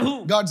मार दे प्रभु।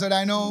 God said,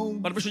 I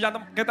know. परमेश्वर जानता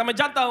कहता मैं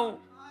जानता हूं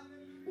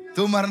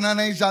तू मरना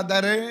नहीं चाहता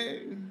रे,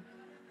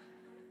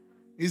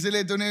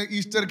 इसलिए तूने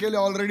ईस्टर के लिए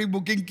ऑलरेडी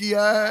बुकिंग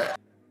किया है.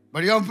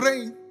 But you're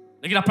praying.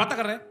 लेकिन आप प्रार्थना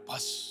कर रहे हैं।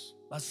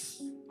 बस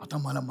आता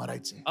मला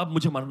मरायचंय. अब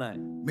मुझे मरना है।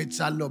 मी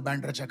चाललो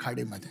बँड्राच्या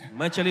खाडीमध्ये.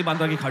 मैं चली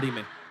बांद्रा की खाड़ी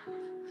में।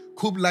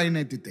 खूप लाईन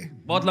आहे तिथे.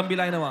 बहुत लंबी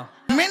लाइन है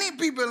वहां। Many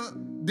people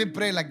they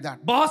pray like that.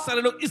 बहुत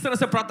सारे लोग इस तरह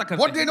से प्रार्थना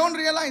करते What हैं। they don't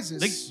realize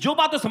is, लेकिन जो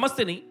बात तो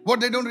समझते नहीं, what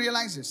they don't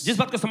realize is, जिस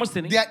बात को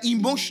समझते नहीं, they are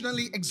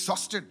emotionally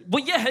exhausted. वो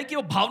ये है कि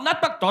वो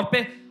भावनात्मक तौर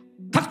पे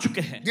थक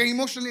चुके हैं। They are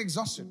emotionally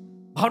exhausted.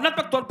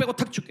 भावनात्मक तौर पे वो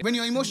थक चुके हैं। When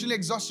you're emotionally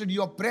exhausted,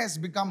 your prayers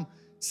become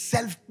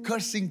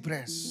self-cursing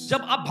prayers.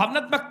 जब आप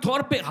भावनात्मक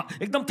तौर पे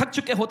एकदम थक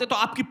चुके होते तो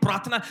आपकी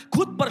प्रार्थना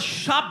खुद पर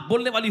शाप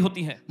बोलने वाली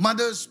होती है।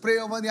 Mothers pray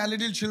over their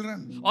little children.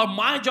 और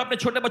माँ जो अपने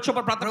छोटे बच्चों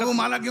पर प्रार्थना प्रभु करती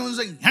मला घेऊन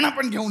जा, ह्यांना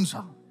पण घेऊन जा.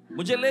 है,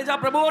 मुझे ले जा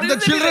प्रभु। और The इन्हें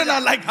भी ले children जा।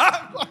 are like,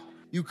 huh?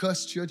 You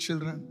cursed your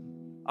children.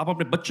 आप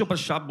अपने बच्चों पर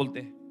शाप बोलते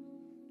हैं।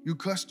 You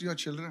cursed your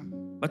children.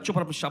 बच्चों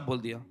पर अपने शाप बोल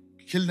दिया।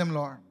 Kill them,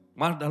 Lord.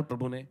 मार डाल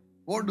प्रभु ने।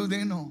 What do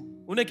they know?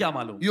 उन्हें क्या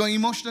मालूम? You are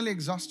emotionally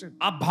exhausted.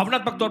 आप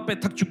भावनात्मक तौर पे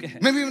थक चुके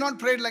हैं। Maybe you've not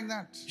prayed like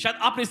that. शायद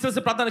आपने इस तरह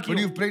से प्रार्थना की But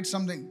हो, you've prayed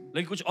something.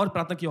 लेकिन कुछ और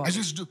प्रार्थना की हो।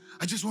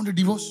 I just want to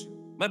divorce you.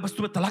 मैं बस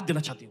तुम्हें तलाक देना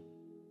चाहती हूँ।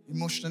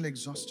 Emotionally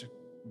exhausted.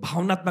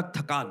 भावनात्मक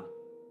थकान।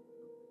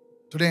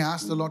 Today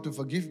ask the Lord to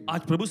forgive you.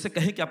 आज प्रभु से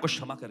कहे कि आपको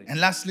क्षमा करे। And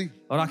lastly,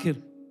 और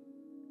आखिर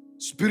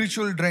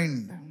spiritually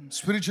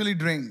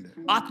drained.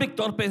 आत्मिक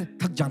तौर पे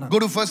थक जाना। Go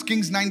to 1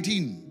 Kings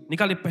 19,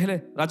 निकालिए पहले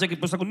राजा की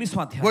पुस्तक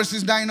 19वां अध्याय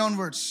verses 9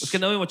 onwards. उसके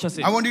 9वें वचन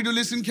से। I want you to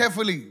listen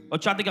carefully. और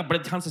चाहते कि आप बड़े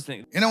ध्यान से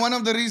सुनें। You know, one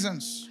of the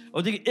reasons.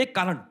 और देखिए एक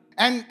कारण।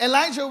 And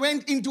Elijah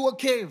went into a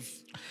cave.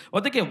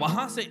 और देखिए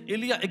वहां से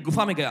एलिया एक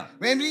गुफा में गया।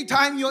 Every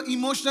time you're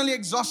emotionally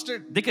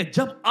exhausted, देखिए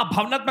जब आप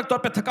भावनात्मक तौर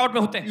पे थकावट में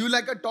होते हैं, you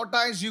like a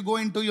tortoise, you go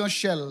into your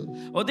shell.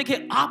 और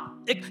देखिए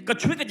आप एक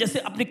कछुए के जैसे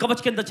अपने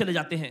कवच के अंदर चले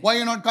जाते हैं। Why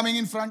you're not coming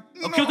in front?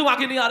 और क्यों तुम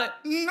आगे नहीं आ रहे?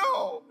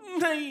 No,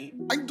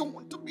 नहीं, I don't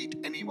want to meet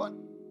anyone.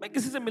 मैं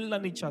किसी से मिलना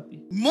नहीं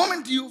चाहती।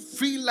 Moment you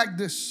feel like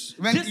this,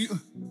 when जिस you,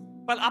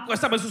 पल आपको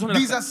ऐसा महसूस होने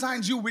these लगता are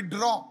signs you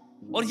withdraw.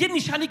 है, और ये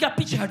निशानी कि आप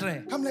पीछे हट रहे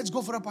हैं। Come, let's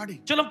go for a party.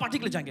 चलो हम पार्टी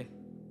के लिए जाएंगे।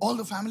 All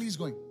the family is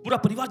going. पूरा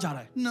परिवार जा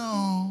रहा है। No.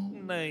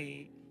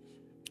 नहीं,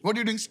 What are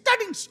you doing?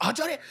 Studying.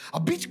 आचार्य,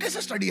 अब बीच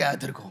कैसे study आया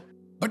तेरे को?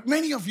 But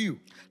many of you,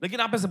 लेकिन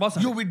आप ऐसे बहुत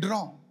you सारे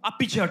withdraw. आप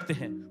पीछे हटते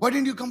हैं। Why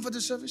didn't you come for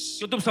the service?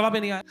 क्यों तुम सभा में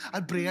नहीं आए?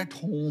 I pray at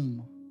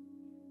home.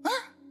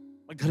 Huh?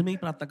 मैं घर में ही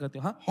प्रार्थना करते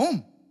हो। हाँ,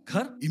 Home.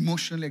 घर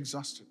Emotionally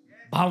exhausted.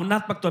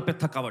 भावनात्मक तौर पे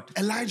थकावट।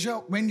 Elijah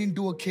went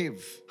into a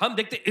cave. हम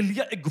देखते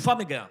एलिया एक गुफा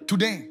में गया।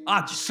 Today,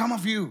 आज some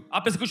of you,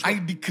 आप ऐसे कुछ I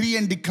decree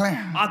and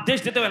declare,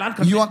 आदेश देते हुए ऐलान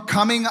करते you हैं, are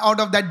coming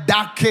out of that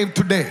dark cave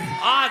today.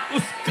 आज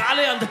उस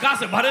काले अंधकार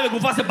से भरे हुए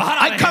गुफा से बाहर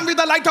आ I रहे come हैं। with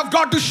the light of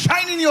God to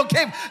shine in your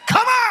cave.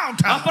 Come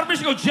out! आप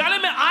परमेश्वर के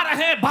उजाले में आ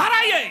रहे हैं, बाहर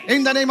आइए।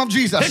 In the name of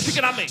Yeshu Jesus.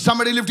 के नाम में।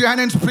 Somebody lift your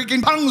hand and speak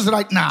in tongues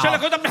right now. चलो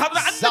कोई तो अपने हाथ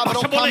में अन्य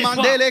भाषा बोले इस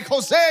वक्त। Sabrokamandele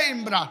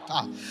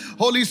koseimbrata.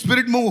 Holy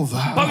Spirit move.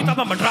 पवित्र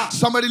आत्मा मंडरा।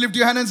 Somebody lift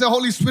your hand and say,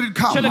 Holy Spirit come.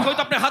 चलो कोई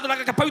तो अपने हाथ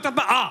लगा के पवित्र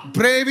आत्मा आ।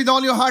 Pray with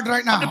all your heart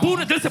right अपने now.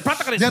 पूरे दिल से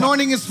प्रार्थना करें इस The वक्त।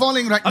 anointing is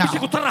falling right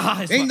Abhishek now. उतर रहा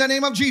है इस In वक्त। the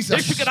name of Jesus.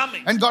 यीशु के नाम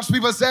में। And God's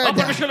people said, और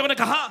परमेश्वर लोगों ने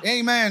कहा,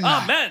 Amen.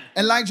 Amen.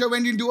 Elijah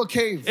went into a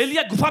cave.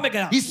 Elia गुफा में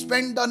गया He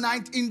spent the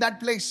night in that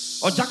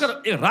place. और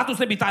जाकर एक रात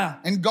उसने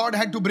बिताया And God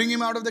had to bring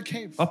him out of the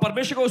cave. और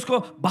परमेश्वर को उसको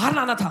बाहर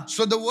लाना था।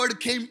 So the word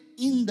came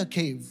in the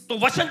cave. तो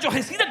वचन जो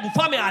है सीधे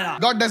गुफा में आया।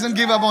 God doesn't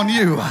give up on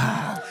you.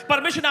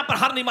 परमेश्वर ने आप पर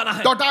हार नहीं माना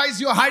है। Tortoise,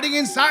 you're hiding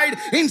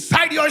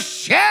inside your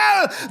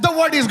shell. The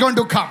word is going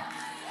to come.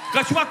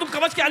 कछुआ तुम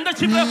कवच के अंदर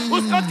छिप रहे हो,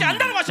 उस कवच के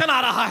अंदर वचन आ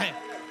रहा है।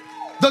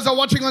 Those are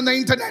watching on the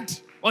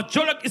internet. और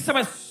जो लोग इस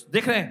समय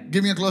देख रहे हैं,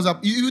 Give me a close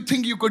up. You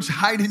think you could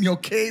hide in your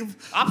cave?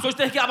 आप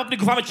सोचते हैं कि आप अपनी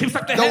गुफा में छिप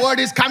सकते The हैं? word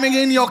is coming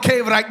in your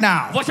cave right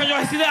now. वचन जो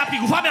है सीधे आपकी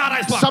गुफा में आ रहा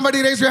है इस वक्त।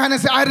 Somebody raise your hand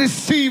and say, I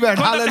receive it.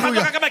 तो अपने हाथ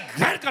Hallelujah. लगा के मैं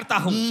ग्रहण करता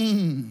हूँ।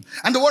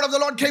 And the word of the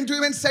Lord came to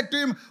him and said to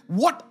him,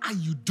 What are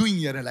you doing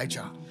here,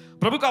 Elijah?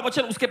 प्रभु का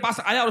वचन उसके पास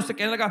आया और उससे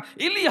कहने लगा,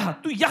 एलिया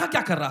तू यहाँ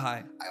क्या कर रहा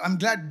है? I'm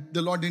glad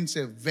the Lord didn't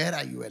say, Where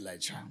are you,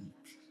 Elijah?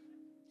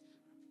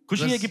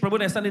 खुशी है कि प्रभु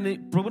ने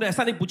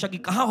ऐसा नहीं पूछा कि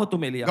कहाँ हो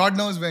तुम Elia. God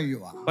knows where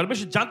you are.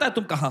 परमेश्वर जानता है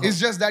तुम कहाँ हो। It's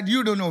just that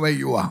you don't know where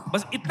you are.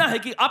 बस इतना है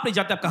कि आप नहीं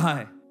जानते आप कहाँ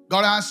हैं।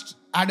 God asked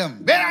Adam,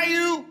 Where are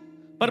you?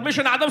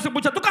 परमेश्वर ने आदम से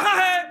पूछा तू कहाँ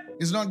है?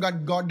 It's not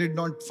that God did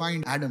not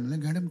find Adam.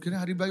 Like, Adam, kya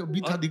hari bhai,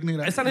 abhi tha, dikh nahi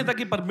raha. ऐसा नहीं था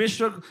कि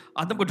परमेश्वर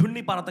आदम को ढूंढ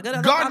नहीं पा रहा था।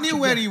 अरे, God आदम knew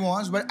कहाँ where छुप he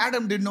was, but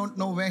Adam did not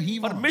know where he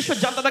गया? was. परमेश्वर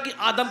जानता था कि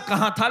आदम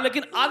कहाँ था,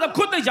 लेकिन आदम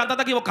खुद नहीं जानता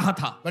था कि वो कहाँ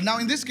था। But now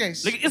in this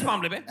case, लेकिन इस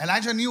मामले में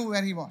Elijah knew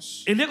where he was.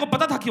 Elia को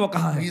पता था कि वो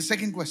कहाँ है। His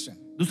second question,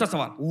 दूसरा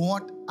सवाल,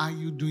 what are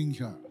you doing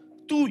here?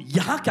 तू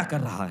यहाँ क्या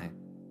कर रहा है?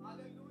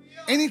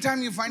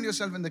 Anytime you find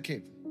yourself in the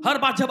cave, हर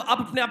बार जब आप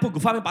अपने आप को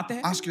गुफा में पाते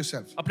हैं, ask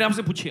yourself, अपने आप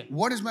से पूछिए,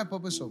 what is my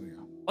purpose over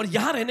here? और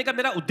यहाँ रहने का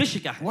मेरा उद्देश्य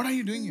क्या है? What are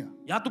you doing here?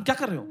 यहाँ तुम क्या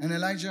कर रहे हो? And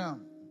Elijah,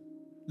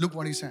 look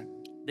what he said.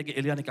 देखिए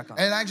एलिया ने क्या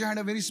कहा। Elijah had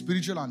a very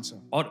spiritual answer.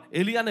 और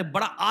एलिया ने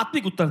बड़ा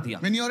आत्मिक उत्तर दिया।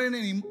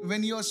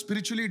 When you're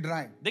spiritually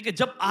dry, देखिए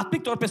जब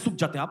आत्मिक तौर पे सूख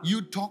जाते हैं आप,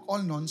 you talk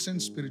all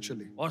nonsense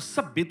spiritually. और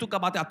सब बेतुका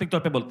बातें आत्मिक तौर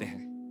पे बोलते हैं।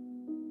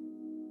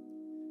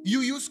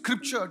 You use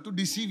scripture to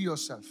deceive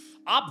yourself.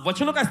 आप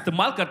वचनों का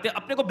इस्तेमाल करते हैं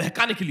अपने को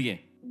बहकाने के लिए।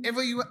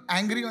 Ever you were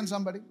angry on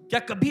somebody? क्या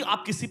कभी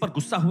आप किसी पर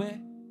गुस्सा हुए हैं?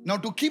 Now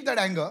to keep that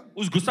anger,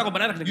 उस गुस्सा को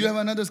बनाए रखने के you लिए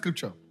have another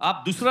scripture.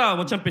 आप दूसरा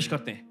वचन पेश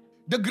करते हैं।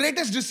 The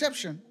greatest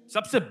deception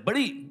सबसे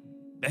बड़ी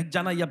बहक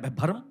जाना या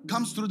भ्रम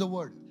comes through the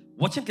word.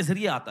 वचन के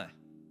जरिए आता है।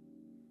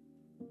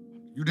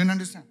 You didn't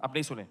understand. आप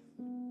नहीं सुने?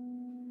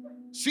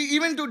 See,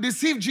 even to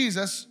deceive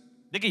Jesus,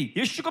 देखिए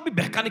यीशु को भी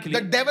बहकाने के the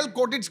लिए devil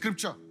quoted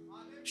scripture.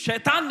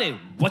 शैतान ने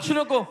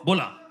वचनों को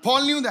बोला।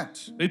 Paul knew that.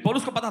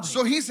 पौलुस को पता था।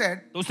 So he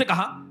said, तो उसने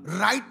कहा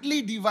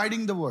rightly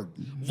dividing the word.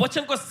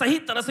 वचन को सही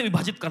तरह से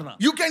विभाजित करना।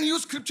 You can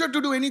use scripture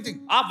to do anything.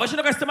 आप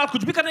वचनों का इस्तेमाल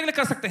कुछ भी करने के लिए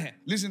कर सकते हैं।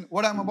 Listen,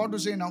 what I'm about to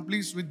say now,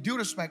 please, with due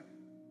respect,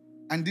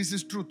 and this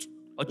is truth.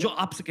 और जो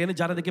आपसे कहने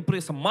जा रहे थे कि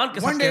पूरे सम्मान के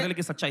साथ One कह day, रहे हैं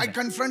कि सच्चाई I है।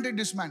 confronted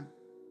this man.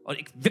 और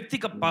एक व्यक्ति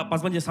का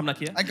पास मुझे सामना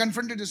किया। I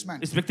confronted this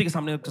man इस व्यक्ति के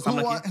सामने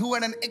सामना किया। who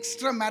had an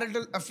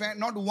extramarital affair,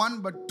 not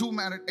one but two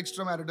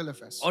extramarital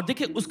affairs. और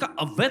देखिए उसका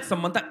अवैध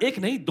संबंध था, एक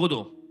नहीं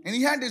दो। And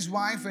he had his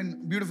wife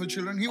and beautiful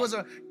children. He was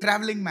a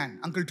traveling man,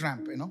 Uncle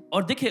Tramp, you know.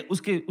 और देखिए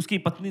उसकी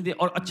पत्नी थे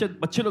और अच्छे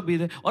बच्चे लोग भी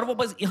थे और वो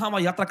बस यहाँ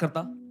वहाँ यात्रा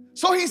करता.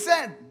 So he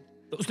said,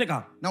 तो उसने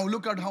कहा, now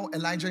look at how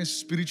Elijah is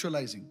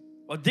spiritualizing.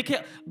 और देखिए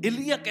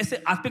एलिया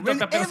कैसे आत्मिक तौर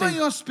पे अपने Whenever से,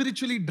 you are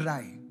spiritually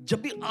dry,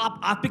 जब भी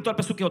आप आत्मिक तौर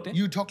पे सूखे होते हैं,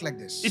 you talk like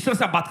this. इस तरह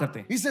से आप बात करते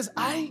हैं. He says,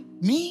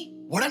 me?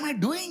 What am I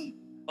doing?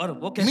 और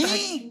वो कहता है,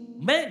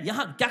 Me? मैं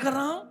यहाँ क्या कर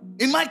रहा हूँ?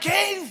 In my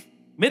cave?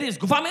 मेरी इस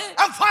गुफा में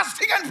I'm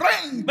fasting and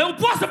praying. मैं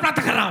उपवास से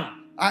प्रार्थना कर रहा हूँ.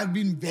 I've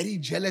been very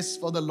jealous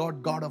for the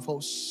Lord God of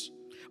hosts.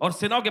 और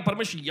सेनाओं के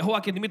परमेश्वर यहोवा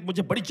के निमित्त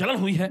मुझे बड़ी जलन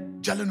हुई है.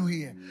 जलन हुई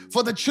है.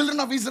 For the children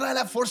of Israel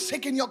have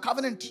forsaken your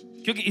covenant.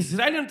 क्योंकि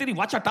इस्राएलियों ने तेरी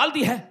वाचा टाल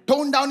दी है.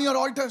 Torn down your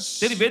altars.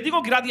 तेरी वेदी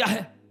को गिरा दिया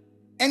है.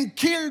 And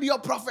killed your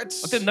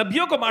prophets. और तेरे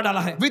नबियों को मार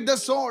डाला है. With the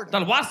sword.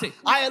 तलवार से.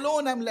 I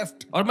alone am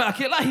left. और मैं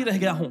अकेला ही रह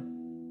गया हूँ.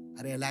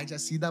 अरे Elijah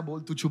सीधा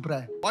बोल, तू चुप रहा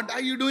है. What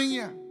are you doing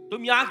here?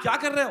 तुम यहाँ क्या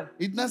कर रहे हो?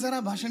 इतना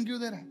सारा भाषण क्यों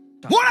दे रहा है?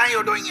 What are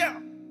you doing here?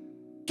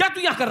 क्या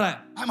तू यहाँ कर रहा है?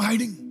 I'm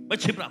hiding. मैं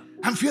छिप रहा हूँ.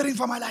 I'm fearing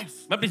for my life.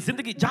 मैं अपनी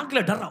जिंदगी जान के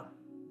लिए डर रहा हूँ.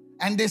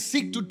 And they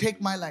seek to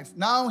take my life.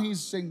 Now he's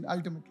saying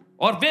ultimately.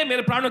 और वे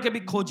मेरे प्राणों के भी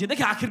खोजिए.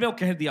 देखिए आखिर में वो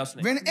कह दिया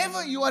उसने.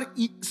 Whenever you are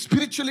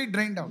spiritually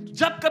drained out,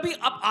 जब कभी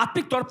आप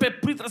आत्मिक तौर पे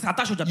पूरी तरह से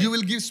हताश हो जाते you हैं,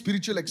 will give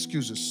spiritual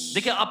excuses.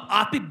 देखिए आप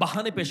आत्मिक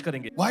बहाने पेश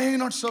करेंगे. Why are you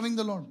not serving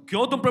the Lord?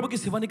 क्यों तुम प्रभु की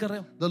सेवा नहीं कर रहे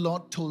हो? The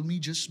Lord told me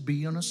just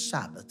be on a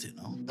Sabbath, you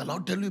know. The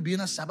Lord tell you be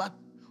on a Sabbath.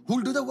 Who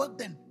will do the work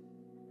then?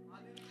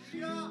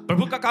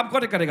 प्रभु का काम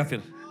कौन करेगा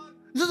फिर?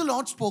 So the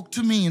Lord spoke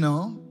to me, you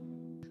know.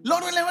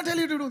 Lord will never tell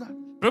you to do that.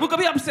 प्रभु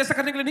कभी आपसे ऐसा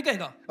करने के लिए नहीं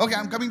कहेगा. Okay,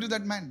 I'm coming to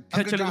that man.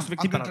 चलिए Uncle उस Tramp,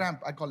 व्यक्ति Uncle पर Tramp,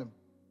 I call him.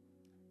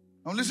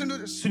 Now listen to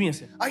this. सुनिए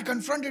से. I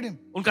confronted him.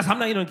 उनका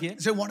सामना इन्होंने किया.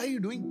 I said, what are you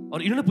doing?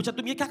 और इन्होंने पूछा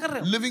तुम ये क्या कर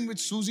रहे हो? Living with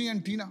Susie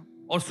and Tina.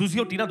 और सूजी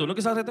और टीना दोनों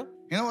के साथ रहते हो?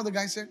 You know what the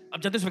guy said?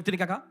 अब जानते हो उस व्यक्ति ने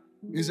क्या कहा?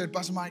 He said,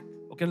 Pastor Mike,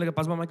 वो कहने लगा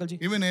पासमा Michael ji,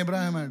 even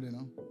Abraham had, you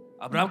know.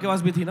 Abraham के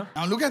पास भी थी ना.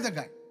 Now look at the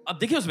guy. अब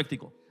देखिए उस व्यक्ति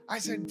को. I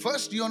said,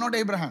 first, you are not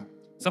Abraham.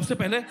 सबसे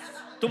पहले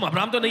तुम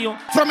अब्राहम तो नहीं हो.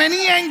 From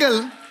any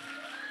angle,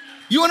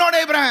 you are not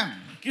Abraham.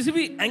 किसी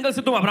भी एंगल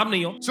से तुम अब्राहम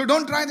नहीं हो. So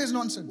don't try this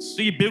nonsense.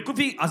 तो ये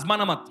बेवकूफी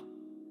आजमाना मत.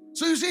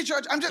 So you see,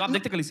 church, I'm तो just. आप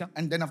देखते कलीसिया.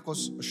 And then, of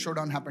course, a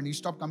showdown happened. He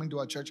stopped coming to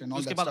our church and all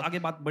उसके that बाद stuff. आगे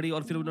बात बढ़ी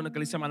और फिर उन्होंने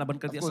कलीसिया में आना बंद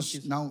कर Of दिया सब course,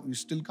 चीज. now he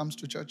still comes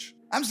to church.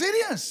 I'm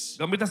serious.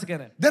 गंभीरता से कह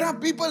रहे हैं. There are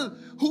people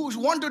who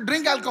want to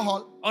drink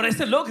alcohol. और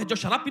ऐसे लोग हैं जो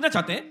शराब पीना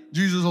चाहते हैं.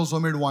 Jesus also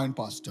made wine,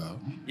 pastor.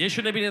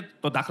 यीशु ने भी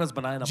तो दाखरस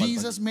बनाया ना.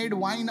 Jesus made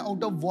wine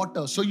out of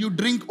water. So you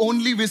drink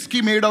only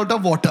whiskey made out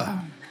of water.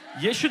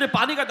 यीशु ने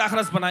पानी का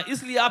दाखरस बनाया,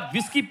 इसलिए आप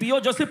विस्की पियो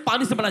जो सिर्फ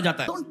पानी से बना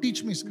जाता है. Don't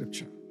teach me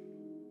scripture.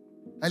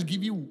 I'll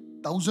give you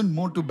 1,000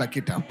 more to back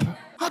it up.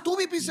 हाँ तू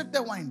भी पी सकता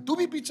है वाइन, तू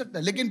भी पी सकता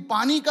है, लेकिन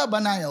पानी का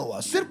बनाया हुआ,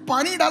 सिर्फ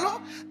पानी डालो,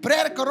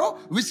 प्रेयर करो,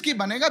 विस्की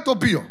बनेगा तो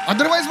पियो,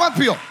 अदरवाइज मत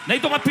पियो. नहीं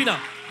तो मत पीना.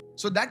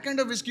 So that kind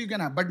of whiskey you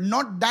can have, but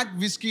not that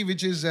whiskey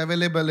which is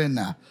available in.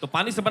 तो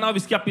पानी से बना हुआ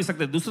विस्की आप पी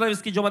सकते हैं. दूसरा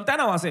विस्की जो बनता है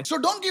ना वहां से. So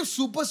don't give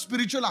super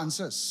spiritual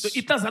answers. तो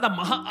इतना ज्यादा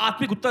महा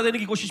आत्मिक उत्तर देने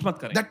की कोशिश मत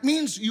करें. That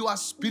means you are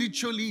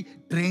spiritually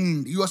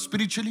drained, you are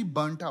spiritually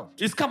burnt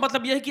out. इसका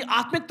मतलब यह है कि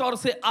आत्मिक तौर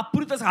से आप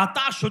पूरी तरह से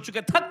हताश हो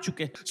चुके, थक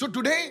चुके. So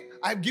today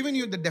I've given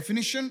you the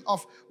definition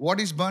of what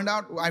is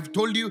burnout. I've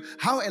told you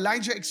how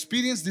Elijah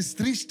experienced these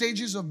 3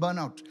 stages of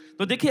burnout.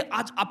 तो देखिए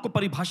आज आपको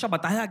परिभाषा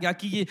बताया गया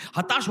कि ये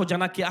हताश हो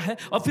जाना क्या है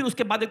और फिर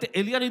उसके बाद देखते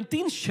एलिया ने इन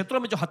 3 क्षेत्रों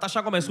में जो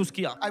हताशा को महसूस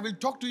किया. I will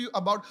talk to you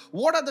about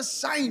what are the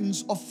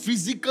signs of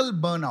physical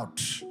burnout.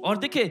 और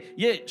देखिए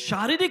ये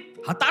शारीरिक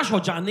हताश हो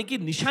जाने की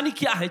निशानी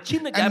क्या है,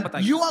 चिन्ह क्या है And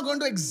बताइए. you are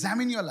going to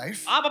examine your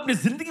life. आप अपनी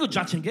जिंदगी को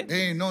जांचेंगे.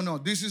 Hey, no,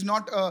 this is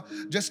not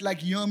just like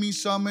hear me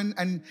sermon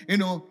and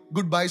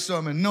goodbye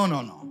sermon. No.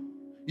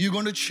 You're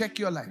going to check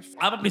your life.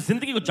 आप अपनी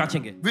जिंदगी को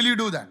जांचेंगे. Will you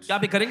do that? क्या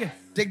आप ये करेंगे?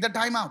 Take the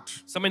time out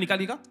समय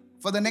निकालिएगा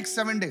for the next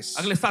 7 days.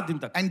 अगले 7 दिन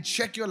तक. And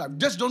check your life.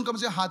 Just don't come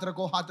and say हाथ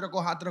रखो, हाथ रखो,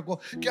 हाथ रखो.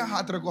 क्या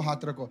हाथ रखो,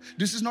 हाथ रखो?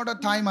 This is not a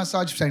Thai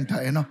massage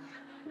center, you know.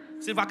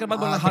 सिर्फ आकर मत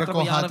बोलना हाथ हाथ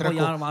रखो, यहाँ हाथ रखो,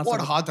 यहाँ वहाँ और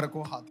से. हाथ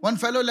रखो, हाथ. One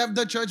fellow left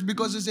the church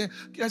because he said,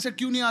 ऐसे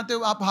क्यों नहीं आते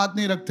हो, आप हाथ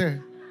नहीं रखते.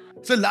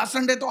 So last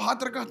Sunday तो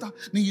हाथ रखा था.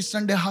 नहीं इस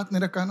Sunday हाथ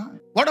नहीं रखा ना.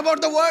 What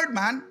about the word,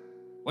 man?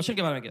 वचन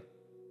के बारे में क्या?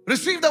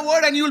 Receive the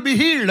word and you will be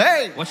healed.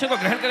 Hey. वचन को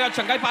ग्रहण करें और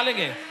चंगाई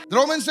पालेंगे.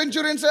 Roman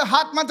centurion से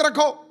हाथ मत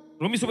रखो.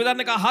 रोमी सूबेदार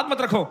ने कहा हाथ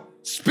मत रखो.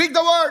 Speak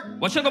the word.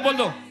 वचन को बोल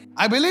दो.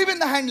 I believe in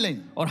the handling.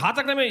 और हाथ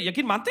रखने में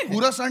यकीन मानते हैं.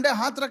 पूरा संडे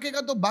हाथ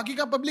रखेगा तो बाकी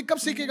का पब्लिक कब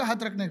सीखेगा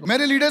हाथ रखने को?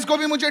 मेरे लीडर्स को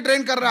भी मुझे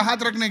ट्रेन कर रहा है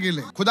हाथ रखने के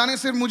लिए. खुदा ने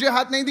सिर्फ मुझे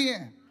हाथ नहीं दिए.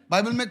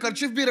 बाइबल में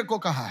कर्चिफ भी रखो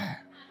कहा है.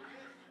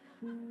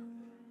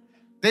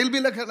 तेल भी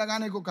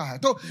लगाने को कहा है.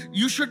 तो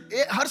you should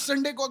हर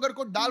संडे को अगर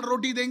कोई दाल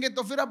रोटी देंगे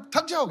तो फिर आप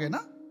थक जाओगे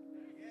ना.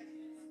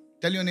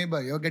 Tell your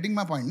neighbor, you're getting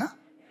my point ना.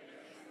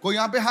 कोई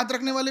यहाँ पे हाथ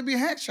रखने वाले भी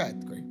हैं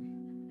शायद कोई.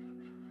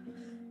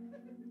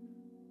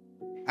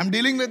 I'm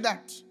dealing with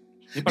that.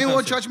 नहीं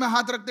वो चर्च में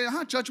हाथ रखते हैं,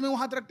 हाँ चर्च में वो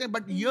हाथ रखते हैं,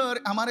 बट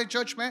हियर हमारे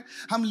चर्च में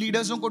हम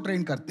लीडर्सों को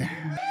ट्रेन करते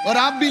हैं और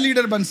आप भी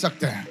लीडर बन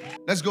सकते हैं.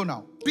 Let's go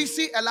now. Please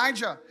see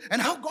Elijah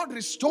and how God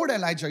restored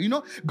Elijah. You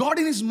know, God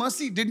in His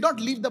mercy did not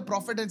leave the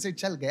prophet and say,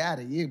 "चल गया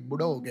रे, ये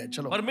बूढ़ा हो गया,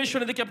 चलो."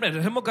 परमेश्वर ने देखिए अपने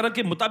रहम और करम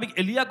के मुताबिक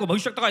एलिया को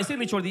भविष्यवक्ता को ऐसे ही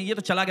नहीं छोड़ दी, ये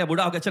तो चला गया,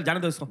 बूढ़ा हो गया, चल जाने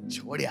दो इसको।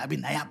 छोड़िए, अभी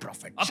नया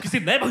prophet. आप किसी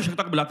नए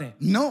भविष्यवक्ता को बुलाते हैं?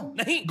 No,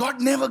 नहीं।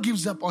 God never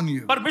gives up on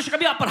you. परमेश्वर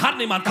कभी आप पर हार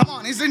नहीं मानता। Come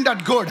on, isn't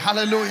that good?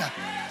 Hallelujah.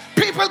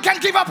 People can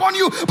give up on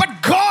you, but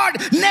God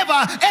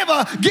never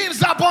ever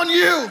gives up on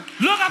you.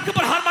 लोग आपके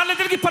ऊपर हार मान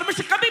लेते हैं, लेकिन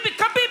परमेश्वर कभी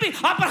भी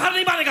आप पर हार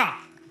नहीं मानेगा।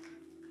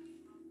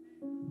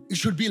 It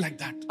should be like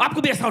that.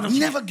 आपको भी ऐसा होना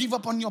चाहिए। Never give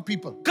up on your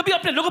people. कभी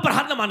अपने लोगों पर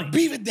हार ना माने।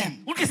 Be with them.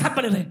 उनके साथ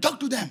बने रहे। Talk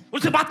to them.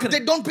 उनसे बात करें।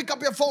 They don't pick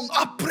up your phone.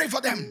 Pray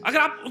for them. अगर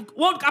आप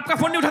वो आपका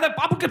फोन नहीं उठाते,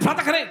 आप उनके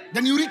प्रार्थना करें।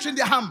 Then you reach in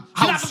their फिर आप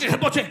house. उनके घर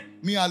पहुंचे।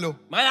 मी आलो.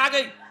 मैं आ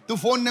गई। तू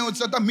फोन नहीं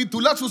उचलता, मी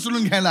तुलाच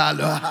उचलून घ्यायला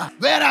आलो.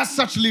 Where are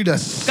such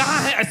leaders? कहाँ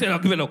है ऐसे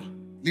अगुवे लोग?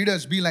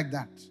 Leaders, be like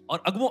that.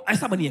 और अगुवो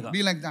ऐसा बनिएगा।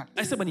 Be like that.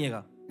 ऐसे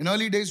बनिएगा। In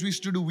early days, we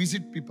used to do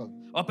visit people.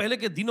 और पहले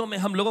के दिनों में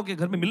हम लोगों के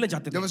घर में मिलने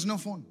जाते थे। There was no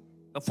phone.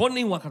 Phone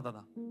नहीं हुआ करता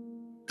था।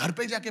 घर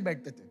पे जाके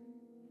बैठते थे.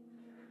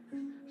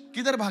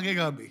 किधर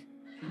भागेगा अभी?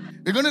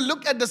 We're going to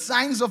look at the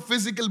signs of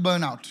physical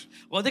burnout.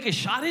 और देखिए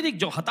शारीरिक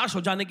जो हताश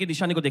हो जाने की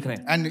निशानी को देख रहे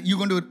हैं। And you're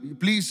going to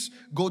please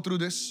go through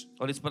this.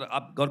 और इस पर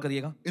आप गौर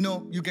करिएगा। You know,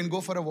 you can go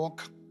for a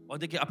walk और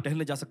देखिए आप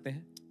टहलने जा सकते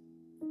हैं।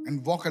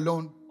 and walk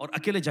alone और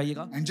अकेले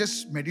जाइएगा। and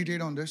just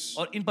meditate on this.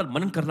 और इन पर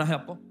मनन करना है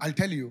आपको। I'll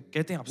tell you,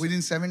 कहते हैं आपसे।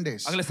 within 7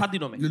 days, अगले 7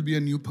 दिनों में you'll be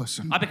a new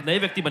person. आप एक नए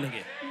व्यक्ति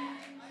बनेंगे।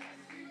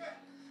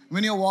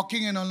 When you're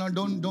walking and all,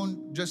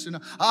 don't just, you know,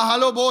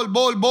 hello, bol,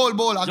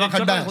 आगे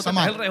खड्डा है, टहल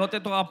सामान. रहे होते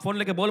तो आप फोन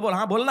लेके बोल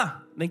हाँ बोलना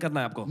नहीं करना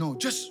है आपको। No,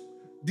 just,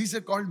 these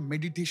are called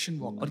meditation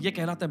walk. और ये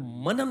कहलाता है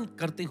मनन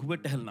करते हुए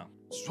टहलना।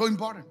 So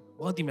important.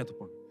 बहुत ही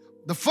महत्वपूर्ण।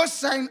 The first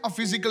sign of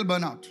physical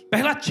burnout.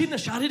 पहला चिन्ह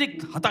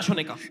शारीरिक हताश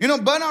होने का। You know,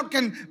 burnout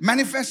can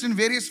manifest in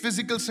various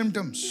physical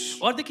symptoms.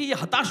 और देखिए ये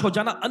हताश हो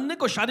जाना अन्य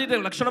को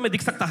शारीरिक लक्षणों में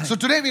दिख सकता है। So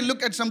today we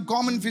look at some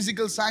common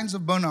physical signs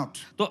of burnout.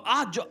 तो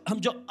आज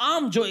जो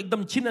आम जो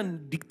एकदम चिन्ह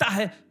दिखता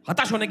है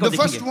हताश होने को The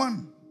first देखेंगे।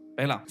 one,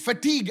 पहला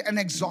fatigue and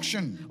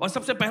exhaustion. और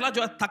सबसे पहला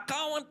जो है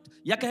थकावट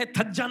या कहे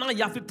थक जाना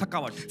या फिर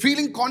थकावट।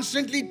 Feeling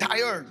constantly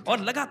tired.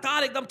 और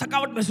लगातार एकदम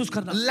थकावट महसूस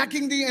करना।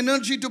 Lacking the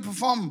energy to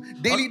perform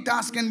daily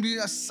tasks can be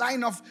a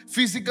sign of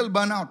physical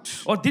burnout.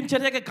 और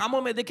दिनचर्या के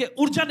कामों में देखिए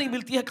ऊर्जा नहीं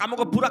मिलती है कामों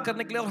को पूरा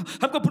करने के लिए और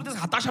हमको पूरी तरह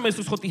से हताशा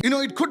महसूस होती है। You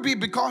know, it could be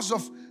because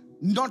of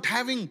not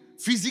having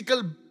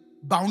physical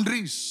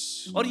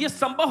boundaries. और ये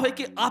संभव है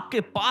कि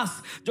आपके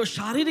पास जो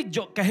शारीरिक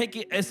जो कहे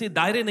कि ऐसे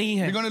दायरे नहीं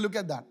We're है, going to look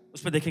at that.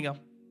 उस पर देखेंगे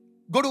आप।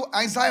 Go to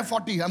Isaiah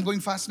 40. I'm going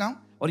fast now.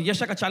 और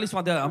यशा का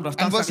 40वां अध्याय हम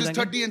रास्ता And से verses आगे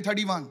जाएंगे। 30 and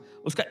 31.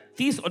 उसका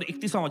 30 और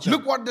 31वां वचन।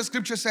 Look what the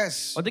scripture says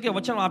और देखिए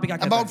वचन वहां पे क्या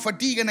कहता about है।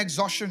 fatigue and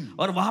exhaustion.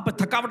 और वहां पे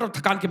थकावट और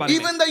थकान के बारे में।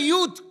 Even the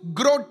youth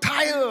grow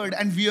tired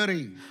and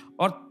weary.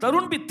 और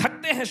तरुण भी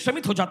थकते हैं,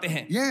 श्रमित हो जाते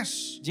हैं। Yes.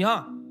 जी हाँ,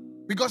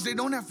 Because they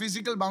don't have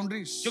physical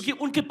boundaries. क्योंकि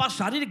उनके पास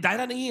शारीरिक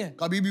दायरा नहीं है।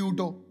 कभी भी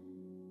उठो,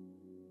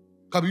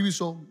 कभी भी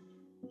सो.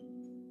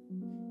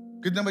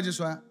 कितने बजे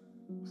सोया?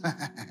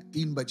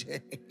 3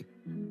 बजे.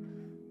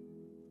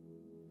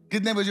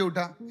 कितने बजे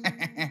उठा?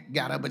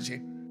 11 बजे.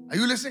 Are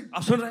you listening?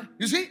 आप सुन रहे हैं?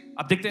 You see?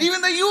 आप देखते हैं?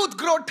 Even the youth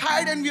grow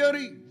tired and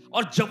weary.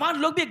 और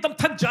जवान लोग भी एकदम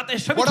थक जाते हैं,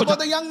 श्रमित What हो about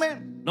जाते the young men?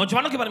 हैं।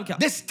 नौजवानों के बारे में क्या?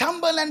 They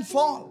stumble and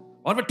fall.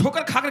 और वे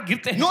ठोकर खाकर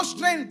गिरते हैं। No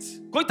strength.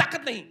 कोई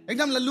ताकत नहीं।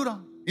 एकदम लल्लू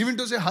रहा. Even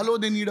to say hello,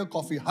 they need a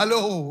coffee.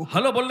 Hello.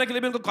 Hello बोलने के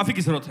लिए भी उनको कॉफी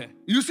की जरूरत है।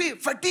 You see,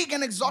 fatigue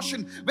and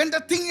exhaustion. When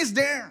the thing is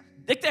there.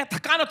 देखते हैं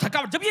थकान और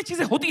थकावट जब ये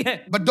चीजें होती है।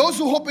 But those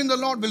who hope in the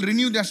Lord will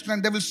renew their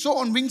strength. They will soar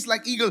on wings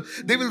like eagle.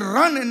 They will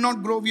run and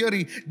not grow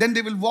weary. Then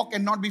they will walk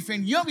and not be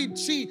faint. Here we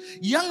see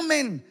young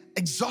men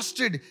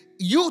exhausted,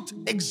 youth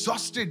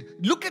exhausted.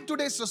 Look at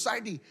today's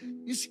society.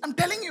 You see, I'm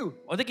telling you.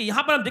 और देखिए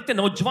यहाँ पर हम देखते हैं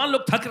नौजवान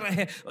लोग थक रहे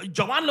हैं,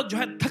 जवान लोग जो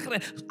है थक रहे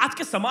हैं। आज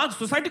के समाज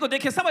सोसाइटी को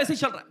देखिए सब ऐसे ही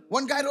चल रहा है।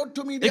 One guy wrote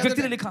to me the एक other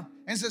व्यक्ति ने day लिखा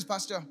and says,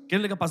 Pastor,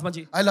 कहने लगा Paswan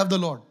ji I love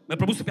the Lord, मैं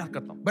प्रभु से प्यार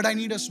करता हूँ but I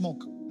need a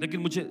smoke. लेकिन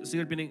मुझे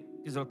सिगरेट पीने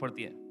की जरूरत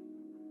पड़ती है।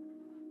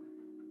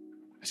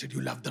 I said,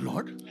 you love the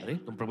Lord? अरे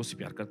तुम प्रभु से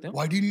प्यार करते हो?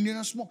 Why do you need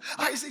a smoke?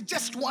 I said,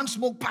 just one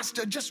smoke,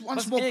 Pastor, just one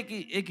बस smoke.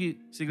 एक ही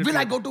cigarette. Will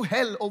I go to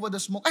hell over the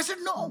smoke? I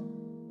said, no.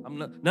 हम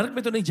नरक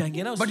में तो नहीं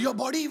जाएंगे ना। But your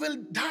body will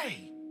die.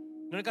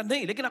 उन्होंने कहा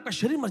नहीं, लेकिन आपका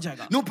शरीर मर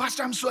जाएगा। No,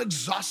 Pastor, I'm so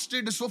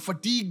exhausted, so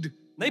fatigued.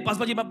 नहीं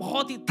पासवान जी मैं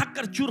बहुत ही थक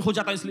कर चूर हो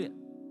जाता हूँ इसलिए।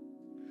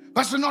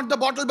 Pastor, not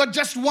the bottle, but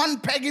just one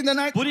peg in the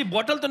night. पूरी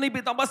बोतल तो नहीं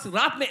पीता, बस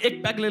रात में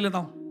एक पैग ले लेता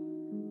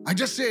हूँ। I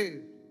just say,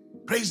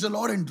 praise the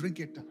Lord and drink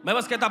it. मैं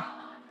बस कहता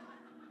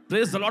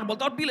प्रेज द लॉर्ड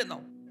बोलता और पी लेता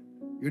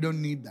हूँ। You don't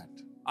need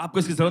that. आपको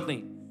इसकी जरूरत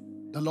नहीं।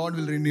 The Lord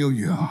will renew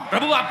you.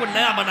 प्रभु आपको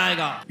नया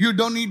बनाएगा। You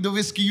don't need the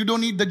whiskey. You don't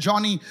need the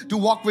Johnny to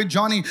walk with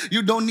Johnny.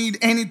 You don't need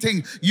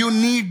anything. You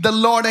need the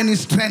Lord and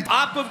His strength.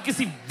 आपको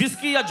किसी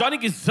whisky या Johnny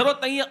की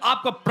जरूरत नहीं है,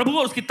 आपको प्रभु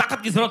और उसकी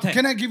ताकत की जरूरत है।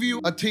 Can I give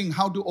you a thing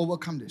how to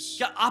overcome this?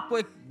 क्या आपको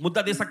एक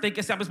मुद्दा दे सकते हैं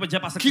कैसे आप इस पर जय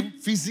पा सकते हैं?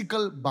 Keep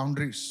physical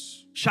boundaries.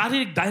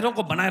 शारीरिक दायरों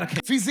को बनाए रखें।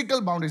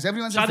 Physical boundaries.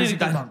 Everyone say शारीरिक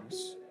physical दायरे।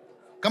 boundaries.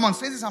 Come on,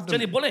 say this after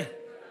चलिए me. बोले।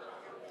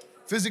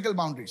 Physical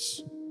boundaries.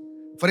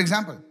 For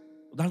example,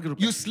 उदाहरण के रूप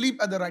में you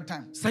sleep at the right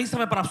time. सही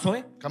समय पर आप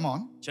सोए। Come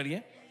on.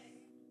 चलिए।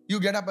 You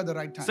get up at the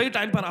right time. सही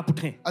टाइम पर आप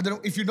उठें.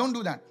 If you don't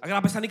do that, अगर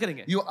आप ऐसा नहीं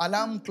करेंगे, your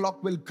alarm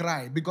clock will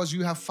cry because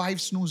you have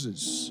 5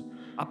 snoozes.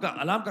 आपका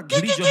अलार्म का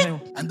घड़ी जो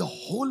है, And the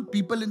whole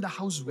people in the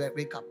house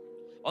wake up.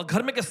 और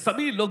घर में के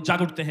सभी लोग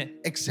जाग उठते हैं,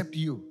 Except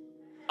you.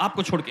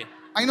 आपको छोड़ के.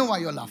 I know why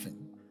you're laughing.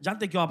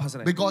 जानते क्यों आप हंस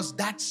रहे हैं? Because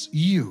that's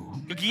you.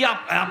 क्योंकि ये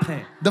आप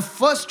हैं. The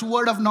first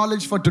word of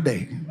knowledge for today.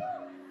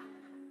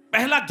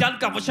 पहला ज्ञान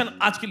का वचन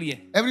आज के लिए.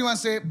 Everyone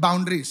say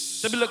boundaries.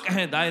 सभी लोग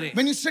कहें दायरे.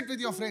 When you sit with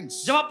your friends,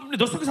 जब आप अपने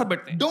दोस्तों के साथ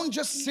बैठते हैं, don't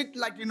just sit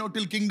like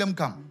till kingdom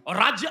come. और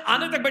राज्य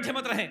आने तक बैठे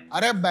मत रहें.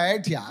 अरे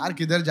बैठ यार,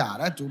 किधर जा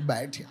रहा है तू?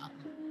 बैठ यार.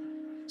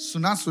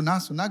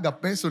 सुना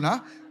गप्पे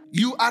सुना.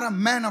 You are a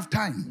man of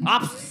time.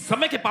 आप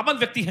समय के पाबंद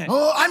व्यक्ति हैं.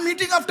 Oh, I'm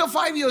meeting after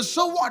 5 years.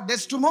 So what?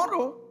 That's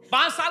tomorrow.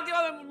 5 साल के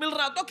बाद मिल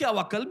रहा तो क्या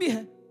हुआ? कल भी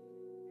है.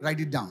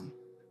 Write it down.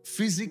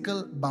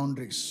 Physical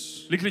boundaries.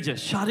 लिख लीजिए.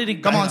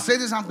 शारीरिक. Come on, say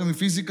this after me.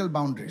 Physical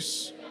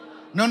boundaries.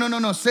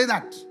 No. Say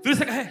that. फिर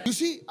से कहें. You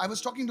see, I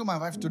was talking to my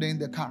wife today in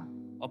the car.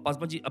 और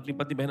पासवान जी अपनी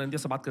पत्नी बहन अंदिया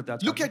से बात करते हैं.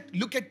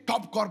 Look at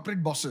top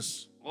corporate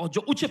bosses. और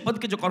जो उच्च पद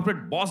के जो कॉर्पोरेट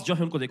बॉस जो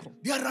है उनको देखो.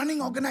 They are running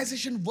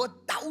organization worth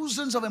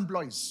thousands of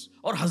employees.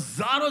 और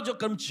हजारों जो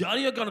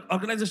कर्मचारियों के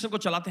ऑर्गेनाइजेशन को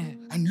चलाते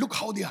हैं. And look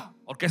how they are.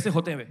 और कैसे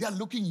होते हैं वे? They are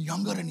looking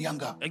younger and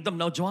younger. एकदम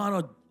नौजवान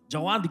और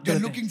जवान दिखते They are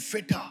हैं. looking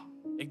fitter.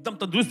 एकदम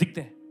तंदुरुस्त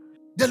दिखते हैं.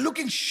 They are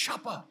looking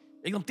sharper.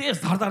 एकदम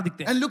तेज धारदार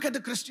दिखते हैं. And look at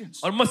the Christians.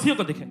 और मसीहियों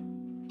को देखें.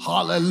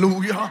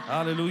 Hallelujah.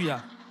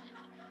 Hallelujah.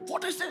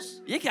 What is this?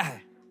 ये क्या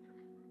है?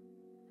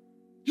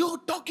 You're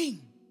talking,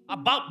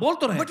 आप बोल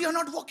तो रहे but हैं, you're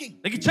not walking.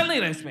 लेकिन चल नहीं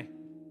रहे उसमें.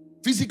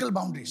 Physical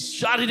boundaries.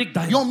 शारीरिक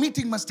दायरे. Your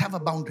meeting must have a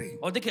boundary.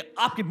 और देखिए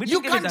आपकी You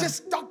मीटिंग के can't लिए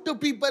just talk to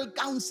people,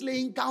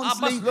 counseling,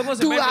 लोगों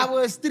से 2 बैठो.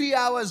 hours, 3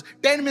 hours,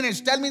 10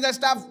 minutes. Tell me the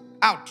stuff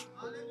out.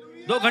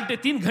 2 घंटे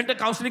 3 घंटे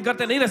काउंसलिंग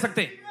करते नहीं रह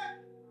सकते.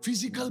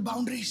 Physical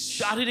boundaries.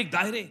 शारीरिक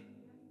दायरे.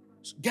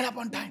 Get up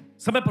on time.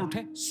 समय पर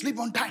उठें. Sleep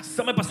on time.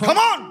 समय पर सोएं. Come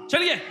on.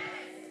 चलिए.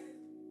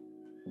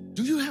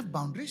 Do you have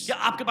boundaries? क्या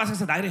आपके पास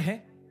ऐसे दायरे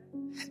हैं?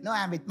 No,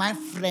 I'm with my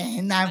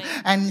friend,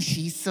 and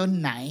she's so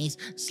nice.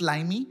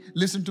 Slimy,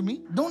 listen to me.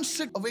 Don't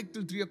sit awake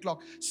till 3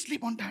 o'clock.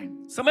 Sleep on time.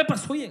 समय पर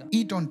सोइएगा.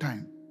 Eat on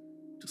time.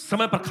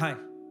 समय पर खाएं.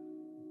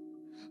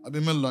 अभी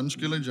मैं lunch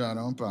के लिए जा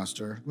रहा हूँ,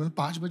 pastor. Well,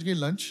 5 बज गए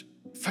lunch.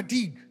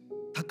 Fatigue.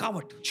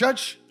 थकावट.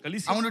 Church,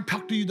 कलीसिया. I want to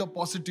talk to you the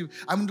positive.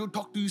 I want to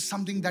talk to you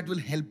something that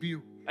will help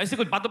you. ऐसी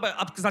कुछ बातों पर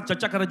आपके साथ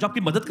चर्चा कर रहे हैं जो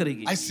आपकी मदद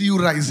करेगी. I see you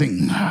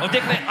rising. और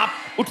देख रहे हैं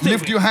आप उठते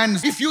Lift हुए. your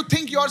hands. If you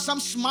think you're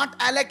some smart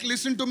aleck,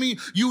 listen to me.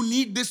 You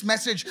need this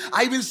message.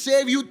 I will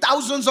save you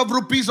thousands of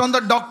rupees on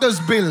the doctor's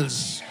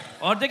bills.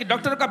 और देखिए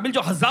doctor का बिल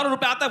जो हजारों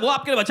रुपए आता है वो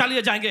आपके लिए बचा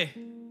लिए जाएंगे.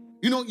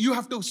 You know, you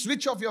have to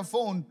switch off your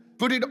phone,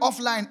 put it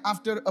offline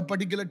after a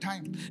particular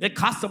time. एक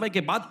खास समय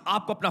के बाद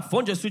आपको अपना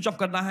फोन जो स्विच ऑफ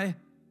करना है,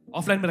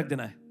 ऑफलाइन में रख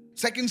देना है.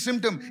 Second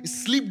symptom is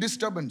sleep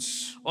disturbance.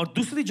 और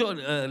दूसरी जो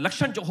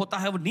लक्षण जो होता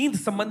है वो नींद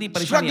संबंधी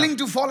परेशानियां. Struggling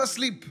to fall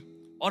asleep.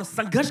 और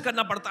संघर्ष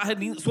करना पड़ता है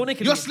नींद सोने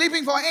के You're लिए.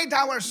 sleeping for 8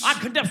 hours.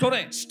 8 घंटे आप सो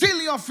रहे हैं.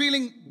 Still you're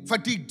feeling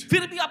fatigued.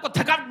 फिर भी आपको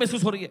थकावट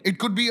महसूस हो रही है. It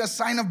could be a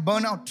sign of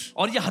burnout.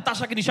 और ये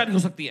हताशा की निशानी हो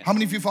सकती है. How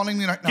many of you following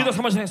me right ये तो now?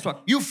 समझ रहे हैं इस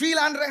वक्त. You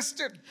feel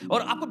unrested.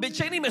 और आपको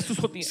बेचैनी महसूस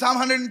होती है.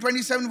 Psalm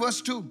 127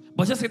 verse 2.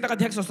 भजन संहिता का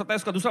अध्याय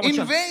 127 का दूसरा In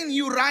वचन. vain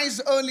you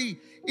rise early.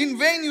 In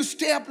vain you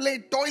stay up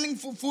late, toiling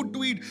for food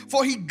to eat.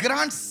 For he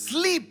grants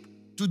sleep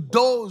to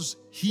those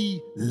he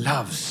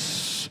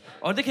loves.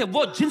 और देखिए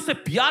वो जिनसे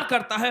प्यार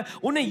करता है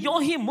उन्हें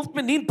यूं ही मुफ्त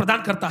में नींद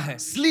प्रदान करता है.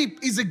 Sleep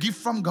is a gift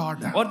from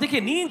God. और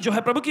देखिए नींद जो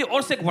है प्रभु की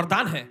ओर से एक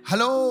वरदान है.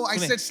 Hello, I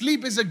सुने. said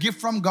sleep is a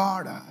gift from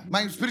God.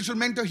 My spiritual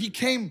mentor, he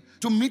came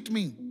to meet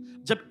me.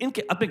 जब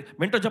इनके अपने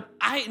मेंटर जब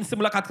आए इनसे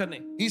मुलाकात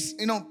करने. He's,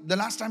 the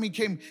last time he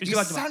came, he पिछली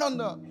बार जब sat on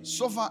the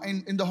sofa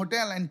in the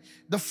hotel, and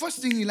the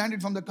first thing he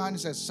landed from the car and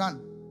he says,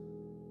 son,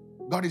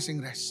 God is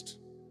saying rest.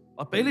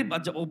 और पहली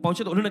बार जब वो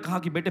पहुंचे तो उन्होंने कहा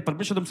कि बेटे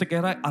परमेश्वर तुमसे कह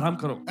रहा है आराम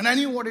करो. And I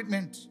knew what it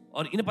meant.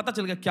 और इन्हें पता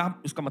चल गया क्या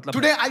इसका मतलब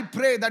है. Today I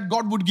pray that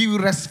God would give you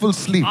restful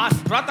sleep. आज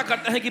प्रार्थना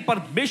करते हैं कि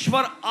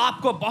परमेश्वर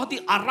आपको बहुत ही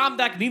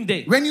आरामदायक नींद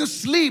दे. When you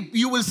sleep,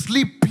 you will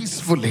sleep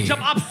peacefully. जब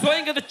आप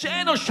सोएंगे तो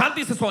चैन और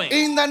शांति से सोएं.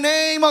 In the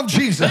name of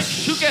Jesus.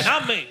 यीशु के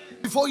नाम में.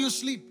 Before you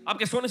sleep,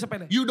 आपके सोने से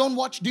पहले. you don't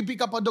watch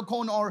Deepika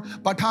Padukone or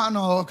Pathan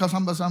or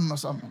Kasam.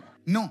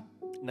 No,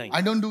 नहीं.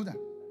 I don't do that.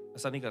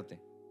 ऐसा नहीं करते.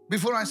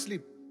 Before I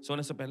sleep,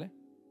 सोने से पहले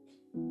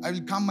I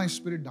will calm my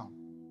spirit down.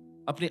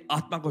 अपनी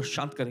आत्मा को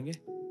शांत करेंगे.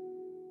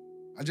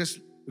 I just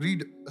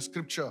read a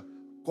scripture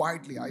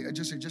quietly. I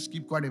just say, just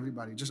keep quiet,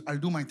 everybody. I'll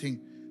do my thing.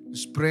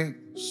 Just pray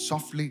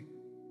softly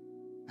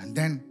and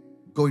then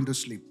go into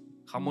sleep.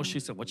 खामोशी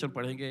से वचन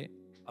पढ़ेंगे,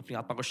 अपनी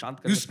आत्मा को शांत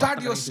करेंगे. You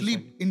start your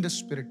sleep in the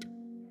spirit.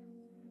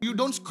 You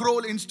don't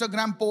scroll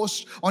Instagram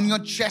posts on your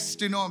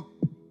chest,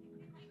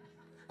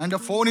 and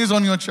the phone is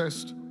on your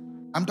chest.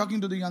 I'm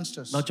talking to the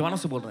youngsters. नौजवानों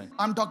से बोल रहे हैं.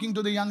 I'm talking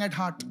to the young at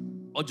heart.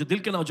 और जो दिल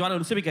के नौजवान हैं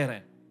उनसे भी कह रहे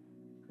हैं.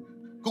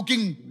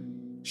 Cooking,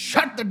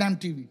 shut the damn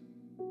TV.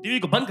 TV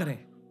को बंद करें.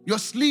 Your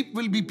sleep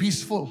will be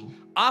peaceful.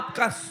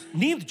 आपका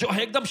नींद जो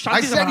है एकदम I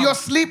शांति से said भरा your होगा.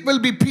 sleep will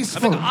be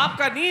peaceful.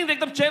 आपका नींद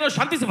एकदम चैन और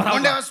शांति से भरा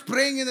One day I होगा. was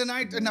praying in the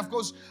night, and of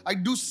course I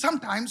do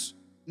sometimes.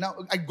 Now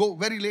I go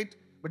very late,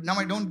 but now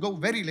I don't go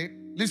very late.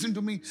 Listen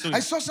to me. I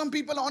saw some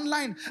people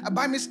online.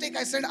 By mistake,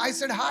 I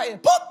said hi.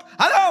 Pop!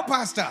 Hello,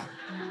 Pastor.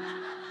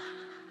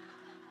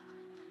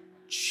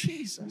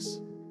 Jesus.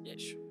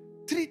 Yeshu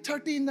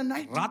 3:30 in the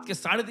night. रात के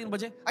 3:30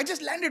 बजे I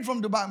just landed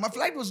from Dubai. My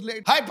flight was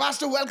late. Hi,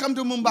 Pastor. Welcome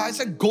to Mumbai. I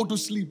said, go to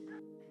sleep.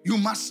 You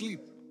must sleep.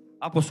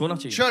 आपको सोना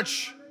चाहिए.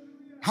 Church,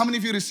 how many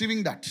of you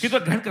receiving that? कितना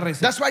ग्रहण कर रहे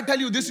हैं? That's why I tell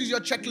you, this is your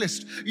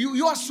checklist.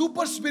 You are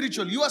super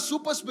spiritual. You are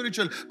super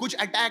spiritual. कुछ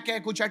attack है,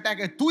 कुछ attack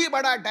है. तू ही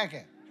बड़ा attack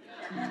है.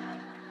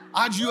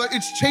 आज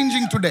it's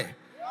changing today.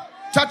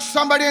 Touch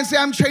somebody and say,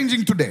 I'm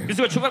changing today.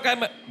 किसी को छुकर कहे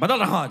मैं बदल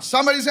रहा हूं आज.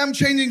 Somebody say, I'm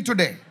changing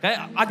today. कहे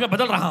आज मैं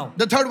बदल रहा हूं.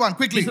 The third one,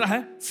 quickly. तीसरा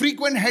है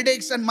Frequent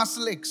headaches and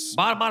muscle aches.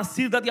 बार-बार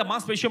सिर दर्द या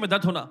मांसपेशियों में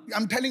दर्द होना.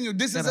 I'm telling you,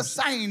 this is a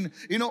sign,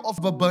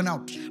 of a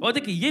burnout. और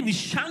देखिए ये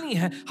निशानी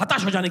है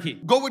हताश हो जाने की.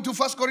 Go to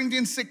 1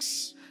 Corinthians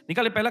 6.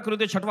 निकाले पहला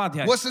कुरिन्थियों 6वां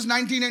अध्याय. Verses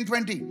 19 and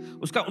 20.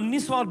 उसका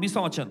 19वां और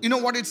 20वां वचन. You know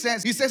what it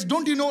says? He says,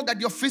 don't you know that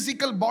your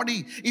physical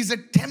body is a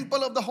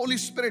temple of the Holy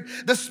Spirit?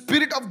 The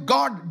Spirit of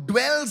God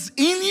dwells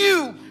in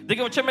you.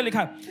 देखिए वचन में लिखा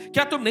है,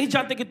 क्या तुम नहीं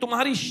जानते कि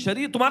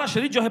तुम्हारा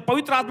शरीर जो है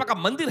पवित्र आत्मा का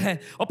मंदिर है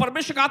और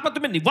परमेश्वर का आत्मा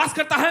तुम्हें निवास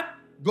करता है?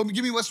 Go,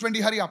 give me verse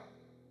 20, hurry up.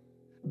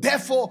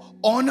 Therefore,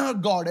 honor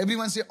God.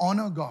 Everyone say,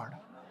 honor God.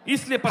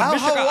 इसलिए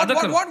परमेश्वर का आदर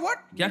करो. What?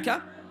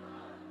 क्या?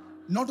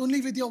 Not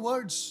only with your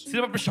words.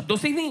 सिर्फ अपने शब्दों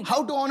से ही नहीं.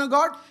 How to honor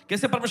God?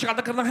 कैसे परमेश्वर का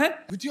आदर करना है?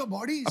 With your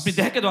bodies. अपनी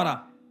देह के द्वारा.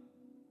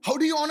 How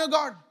do you honor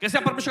God? कैसे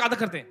आप परमेश्वर का आदर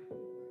करते हैं?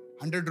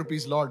 100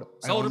 rupees, Lord.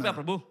 100 रुपया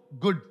प्रभु.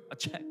 Good.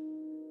 अच्छा है.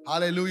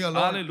 Hallelujah,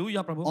 Lord.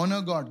 हालेलुया प्रभु.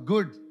 Honor God.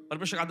 Good.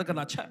 परमेश्वर का आदर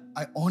करना अच्छा है.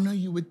 I honor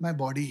you with my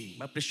body.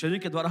 मैं अपने शरीर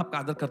के द्वारा आपका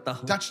आदर करता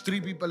हूँ. Touch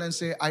 3 people and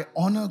say, I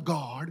honor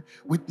God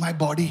with my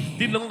body.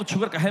 3 लोगों को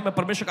छूकर कहे मैं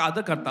परमेश्वर का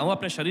आदर करता हूँ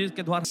अपने शरीर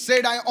के द्वारा.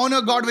 Said, I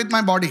honor God with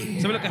my body.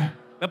 सभी लोग कहे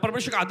मैं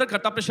परमेश्वर का आदर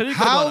करता हूँ अपने शरीर के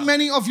द्वारा. How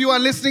many of you are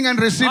listening and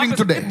receiving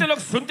today? कितने लोग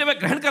सुनते हुए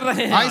ग्रहण कर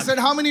रहे हैं? I said,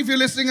 how many of you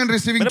listening and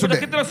receiving today?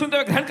 कितने लोग सुनते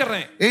हुए ग्रहण कर रहे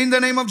हैं? In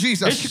the name of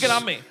Jesus. यीशु के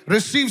नाम में.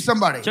 Receive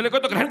somebody. चलिए कोई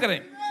तो ग्रहण करें.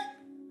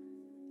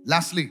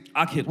 Lastly,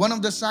 आखिर one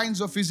of the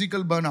signs of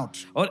physical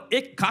burnout और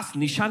एक खास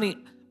निशानी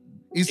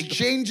is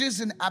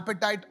changes in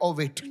appetite or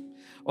weight.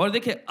 और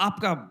देखिए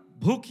आपका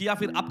भूख या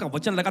फिर आपका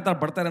वजन लगातार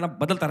बढ़ता रहना,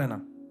 बदलता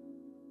रहना.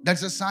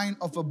 That's a sign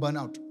of a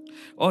burnout.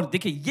 और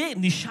देखिए ये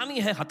निशानी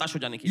है हताश हो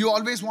जाने की. You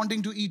always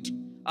wanting to eat.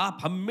 आप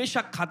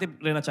हमेशा खाते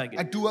रहना चाहेंगे.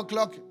 At 2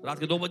 o'clock, रात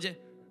के 2 बजे.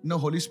 no,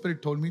 Holy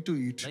Spirit told me to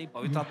eat. नहीं,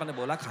 पवित्र आत्मा ने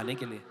बोला खाने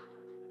के लिए.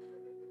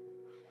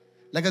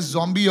 Like a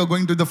zombie, you're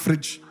going to the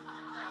fridge.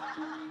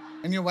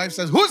 And your wife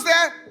says, who's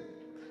there?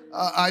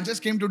 I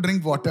just came to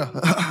drink water.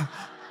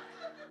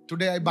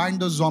 Today I bind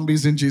those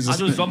zombies in Jesus'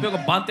 आज उस name. ज़ॉम्बियों को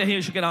बांधते हैं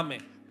यीशु के नाम में.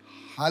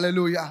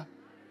 Hallelujah.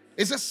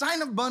 It's a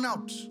sign of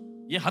burnout.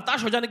 ये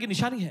हताश हो जाने की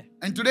निशानी है.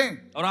 And today,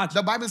 और आज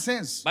the Bible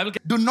says, Bible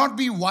do not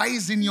be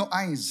wise in your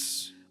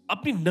eyes.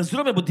 अपनी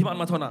नजरों में बुद्धिमान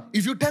मत होना.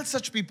 If you tell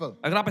such people,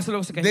 अगर आप ऐसे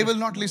लोगों से they कहेंगे will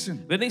not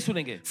listen. वे नहीं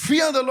सुनेंगे.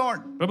 Fear the Lord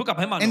प्रभु का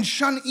भय मानो and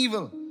shun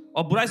evil.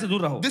 और बुराई से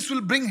दूर रहो. This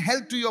will bring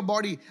health to your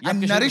body and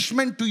आपके शरीर-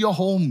 nourishment to your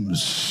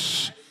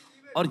homes,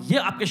 और ये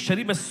आपके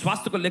शरीर में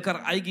स्वास्थ्य को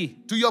लेकर आएगी.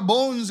 to your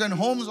bones and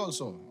homes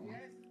also.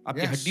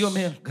 आपकी Yes. हड्डियों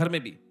में, घर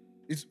में भी.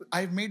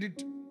 I've made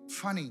it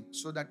funny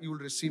so that you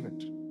will receive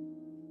it.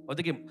 और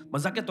देखिए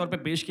मजाक के तौर पे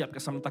पेश किया आपके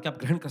सामने ताकि आप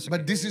ग्रहण कर सकें.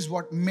 But this is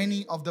what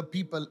many of the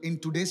people in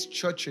today's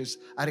churches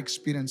are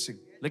experiencing.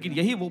 लेकिन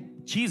यही वो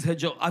चीज है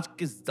जो आज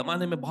के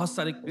जमाने में बहुत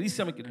सारे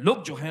कलीसिया में के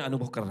लोग जो हैं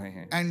अनुभव कर रहे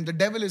हैं. And the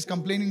devil is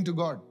complaining to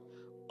God.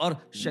 और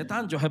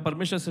शैतान जो है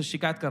परमेश्वर से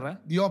शिकायत कर रहा है.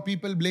 Your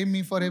people blame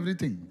me for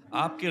everything.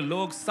 आपके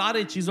लोग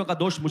सारे चीजों का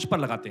दोष मुझ पर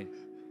लगाते हैं.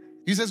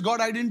 He says, God,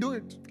 I didn't do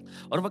it.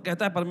 और वो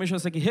कहता है परमेश्वर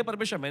से कि हे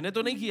परमेश्वर मैंने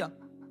तो नहीं किया.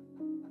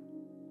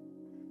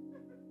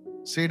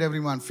 Say it,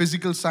 everyone.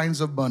 Physical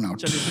signs of burnout.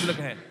 चलिए सभी लोग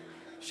कहें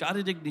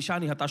शारीरिक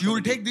निशानी हताश You will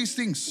होने की. take these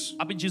things.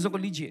 आप इन चीजों को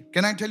लीजिए.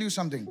 Can I tell you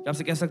something? क्या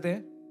आपसे कह सकते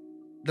हैं?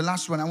 The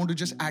last one, I want to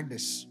just add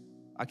this.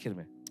 आखिर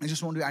में I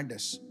just want to add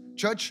this.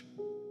 Church,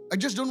 I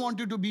just don't want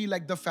you to be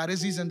like the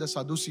Pharisees and the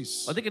Sadducees.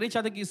 और देखिए नहीं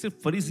चाहते कि सिर्फ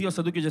फरीसी और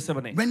सदुकी जैसे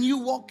बने. When you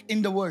walk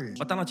in the world,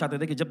 बताना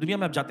चाहते थे कि जब दुनिया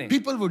में आप जाते हैं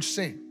people would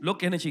say, लोग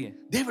कहने चाहिए,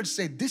 they would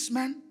say, this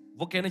man,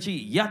 वो कहने चाहिए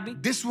ये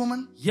आदमी, this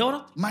woman, ये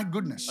औरत, my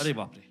goodness, अरे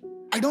बाप रे,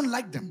 I don't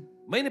like them,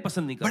 मैं इन्हें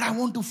पसंद नहीं but I करता,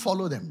 want to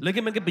follow them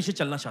लेकिन मैं इनके पीछे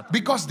चलना चाहता हूँ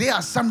because they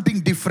are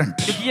something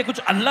different. क्योंकि ये कुछ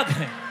अलग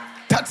है.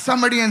 Touch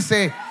somebody and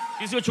say,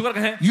 किसी को छुकर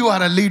कहें you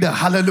are a leader. आप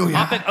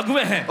Hallelujah. एक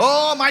अगुवे हैं.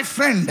 Oh, my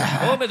friend.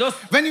 ओ मेरे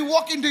दोस्त, When you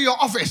walk into your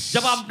office,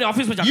 जब आप अपने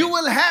ऑफिस में जाते you हैं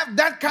will have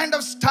that kind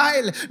of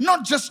style,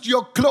 not just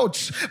your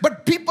clothes,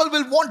 but people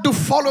will want to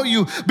follow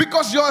you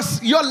because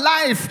your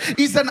life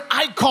is an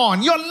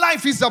icon. Your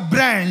life is a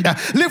brand.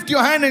 Lift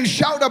your hand and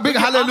shout a big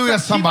hallelujah,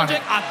 somebody.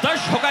 एक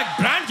आदर्श होगा,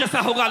 एक brand जैसा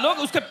होगा,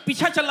 लोग उसके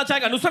पीछे चलना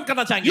चाहेंगे, अनुसरण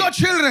करना चाहेंगे. Your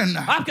children,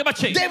 आपके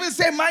बच्चे, they will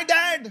say, my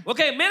dad,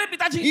 okay मेरे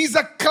पिताजी he's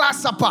a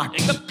class apart.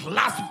 एकदम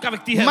क्लास का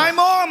व्यक्ति है. My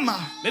mom,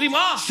 मेरी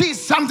माँ she's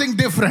something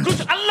different.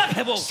 कुछ अलग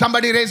है वो.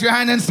 Somebody raise your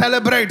hand and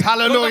celebrate.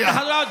 Hallelujah.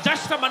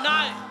 जश्न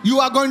मनाए. You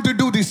are going to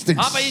do these things.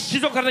 हाँ भाई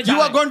चीजों करने जा You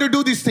रहे are हैं. going to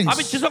do these things.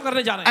 अभी चीजों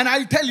करने जा रहे हैं. And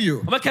I'll tell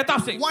you, मैं कहता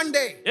हूँ आपसे one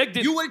day एक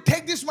दिन you will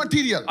take this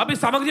material अभी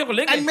सामग्रियों को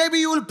लेंगे and maybe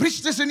you will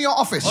preach this in your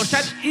office. और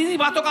शायद इन्हीं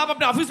बातों का आप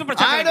अपने ऑफिस में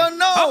प्रचार I करेंगे. don't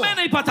know. हमें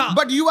नहीं पता.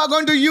 But you are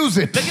going to use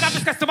it. लेकिन आप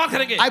इसका इस्तेमाल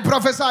करेंगे. I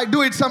prophesy,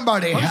 do it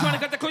somebody. भविष्यवाणी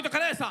करते कोई तो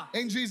करे ऐसा.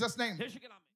 In Jesus' name. यीशु के नाम में.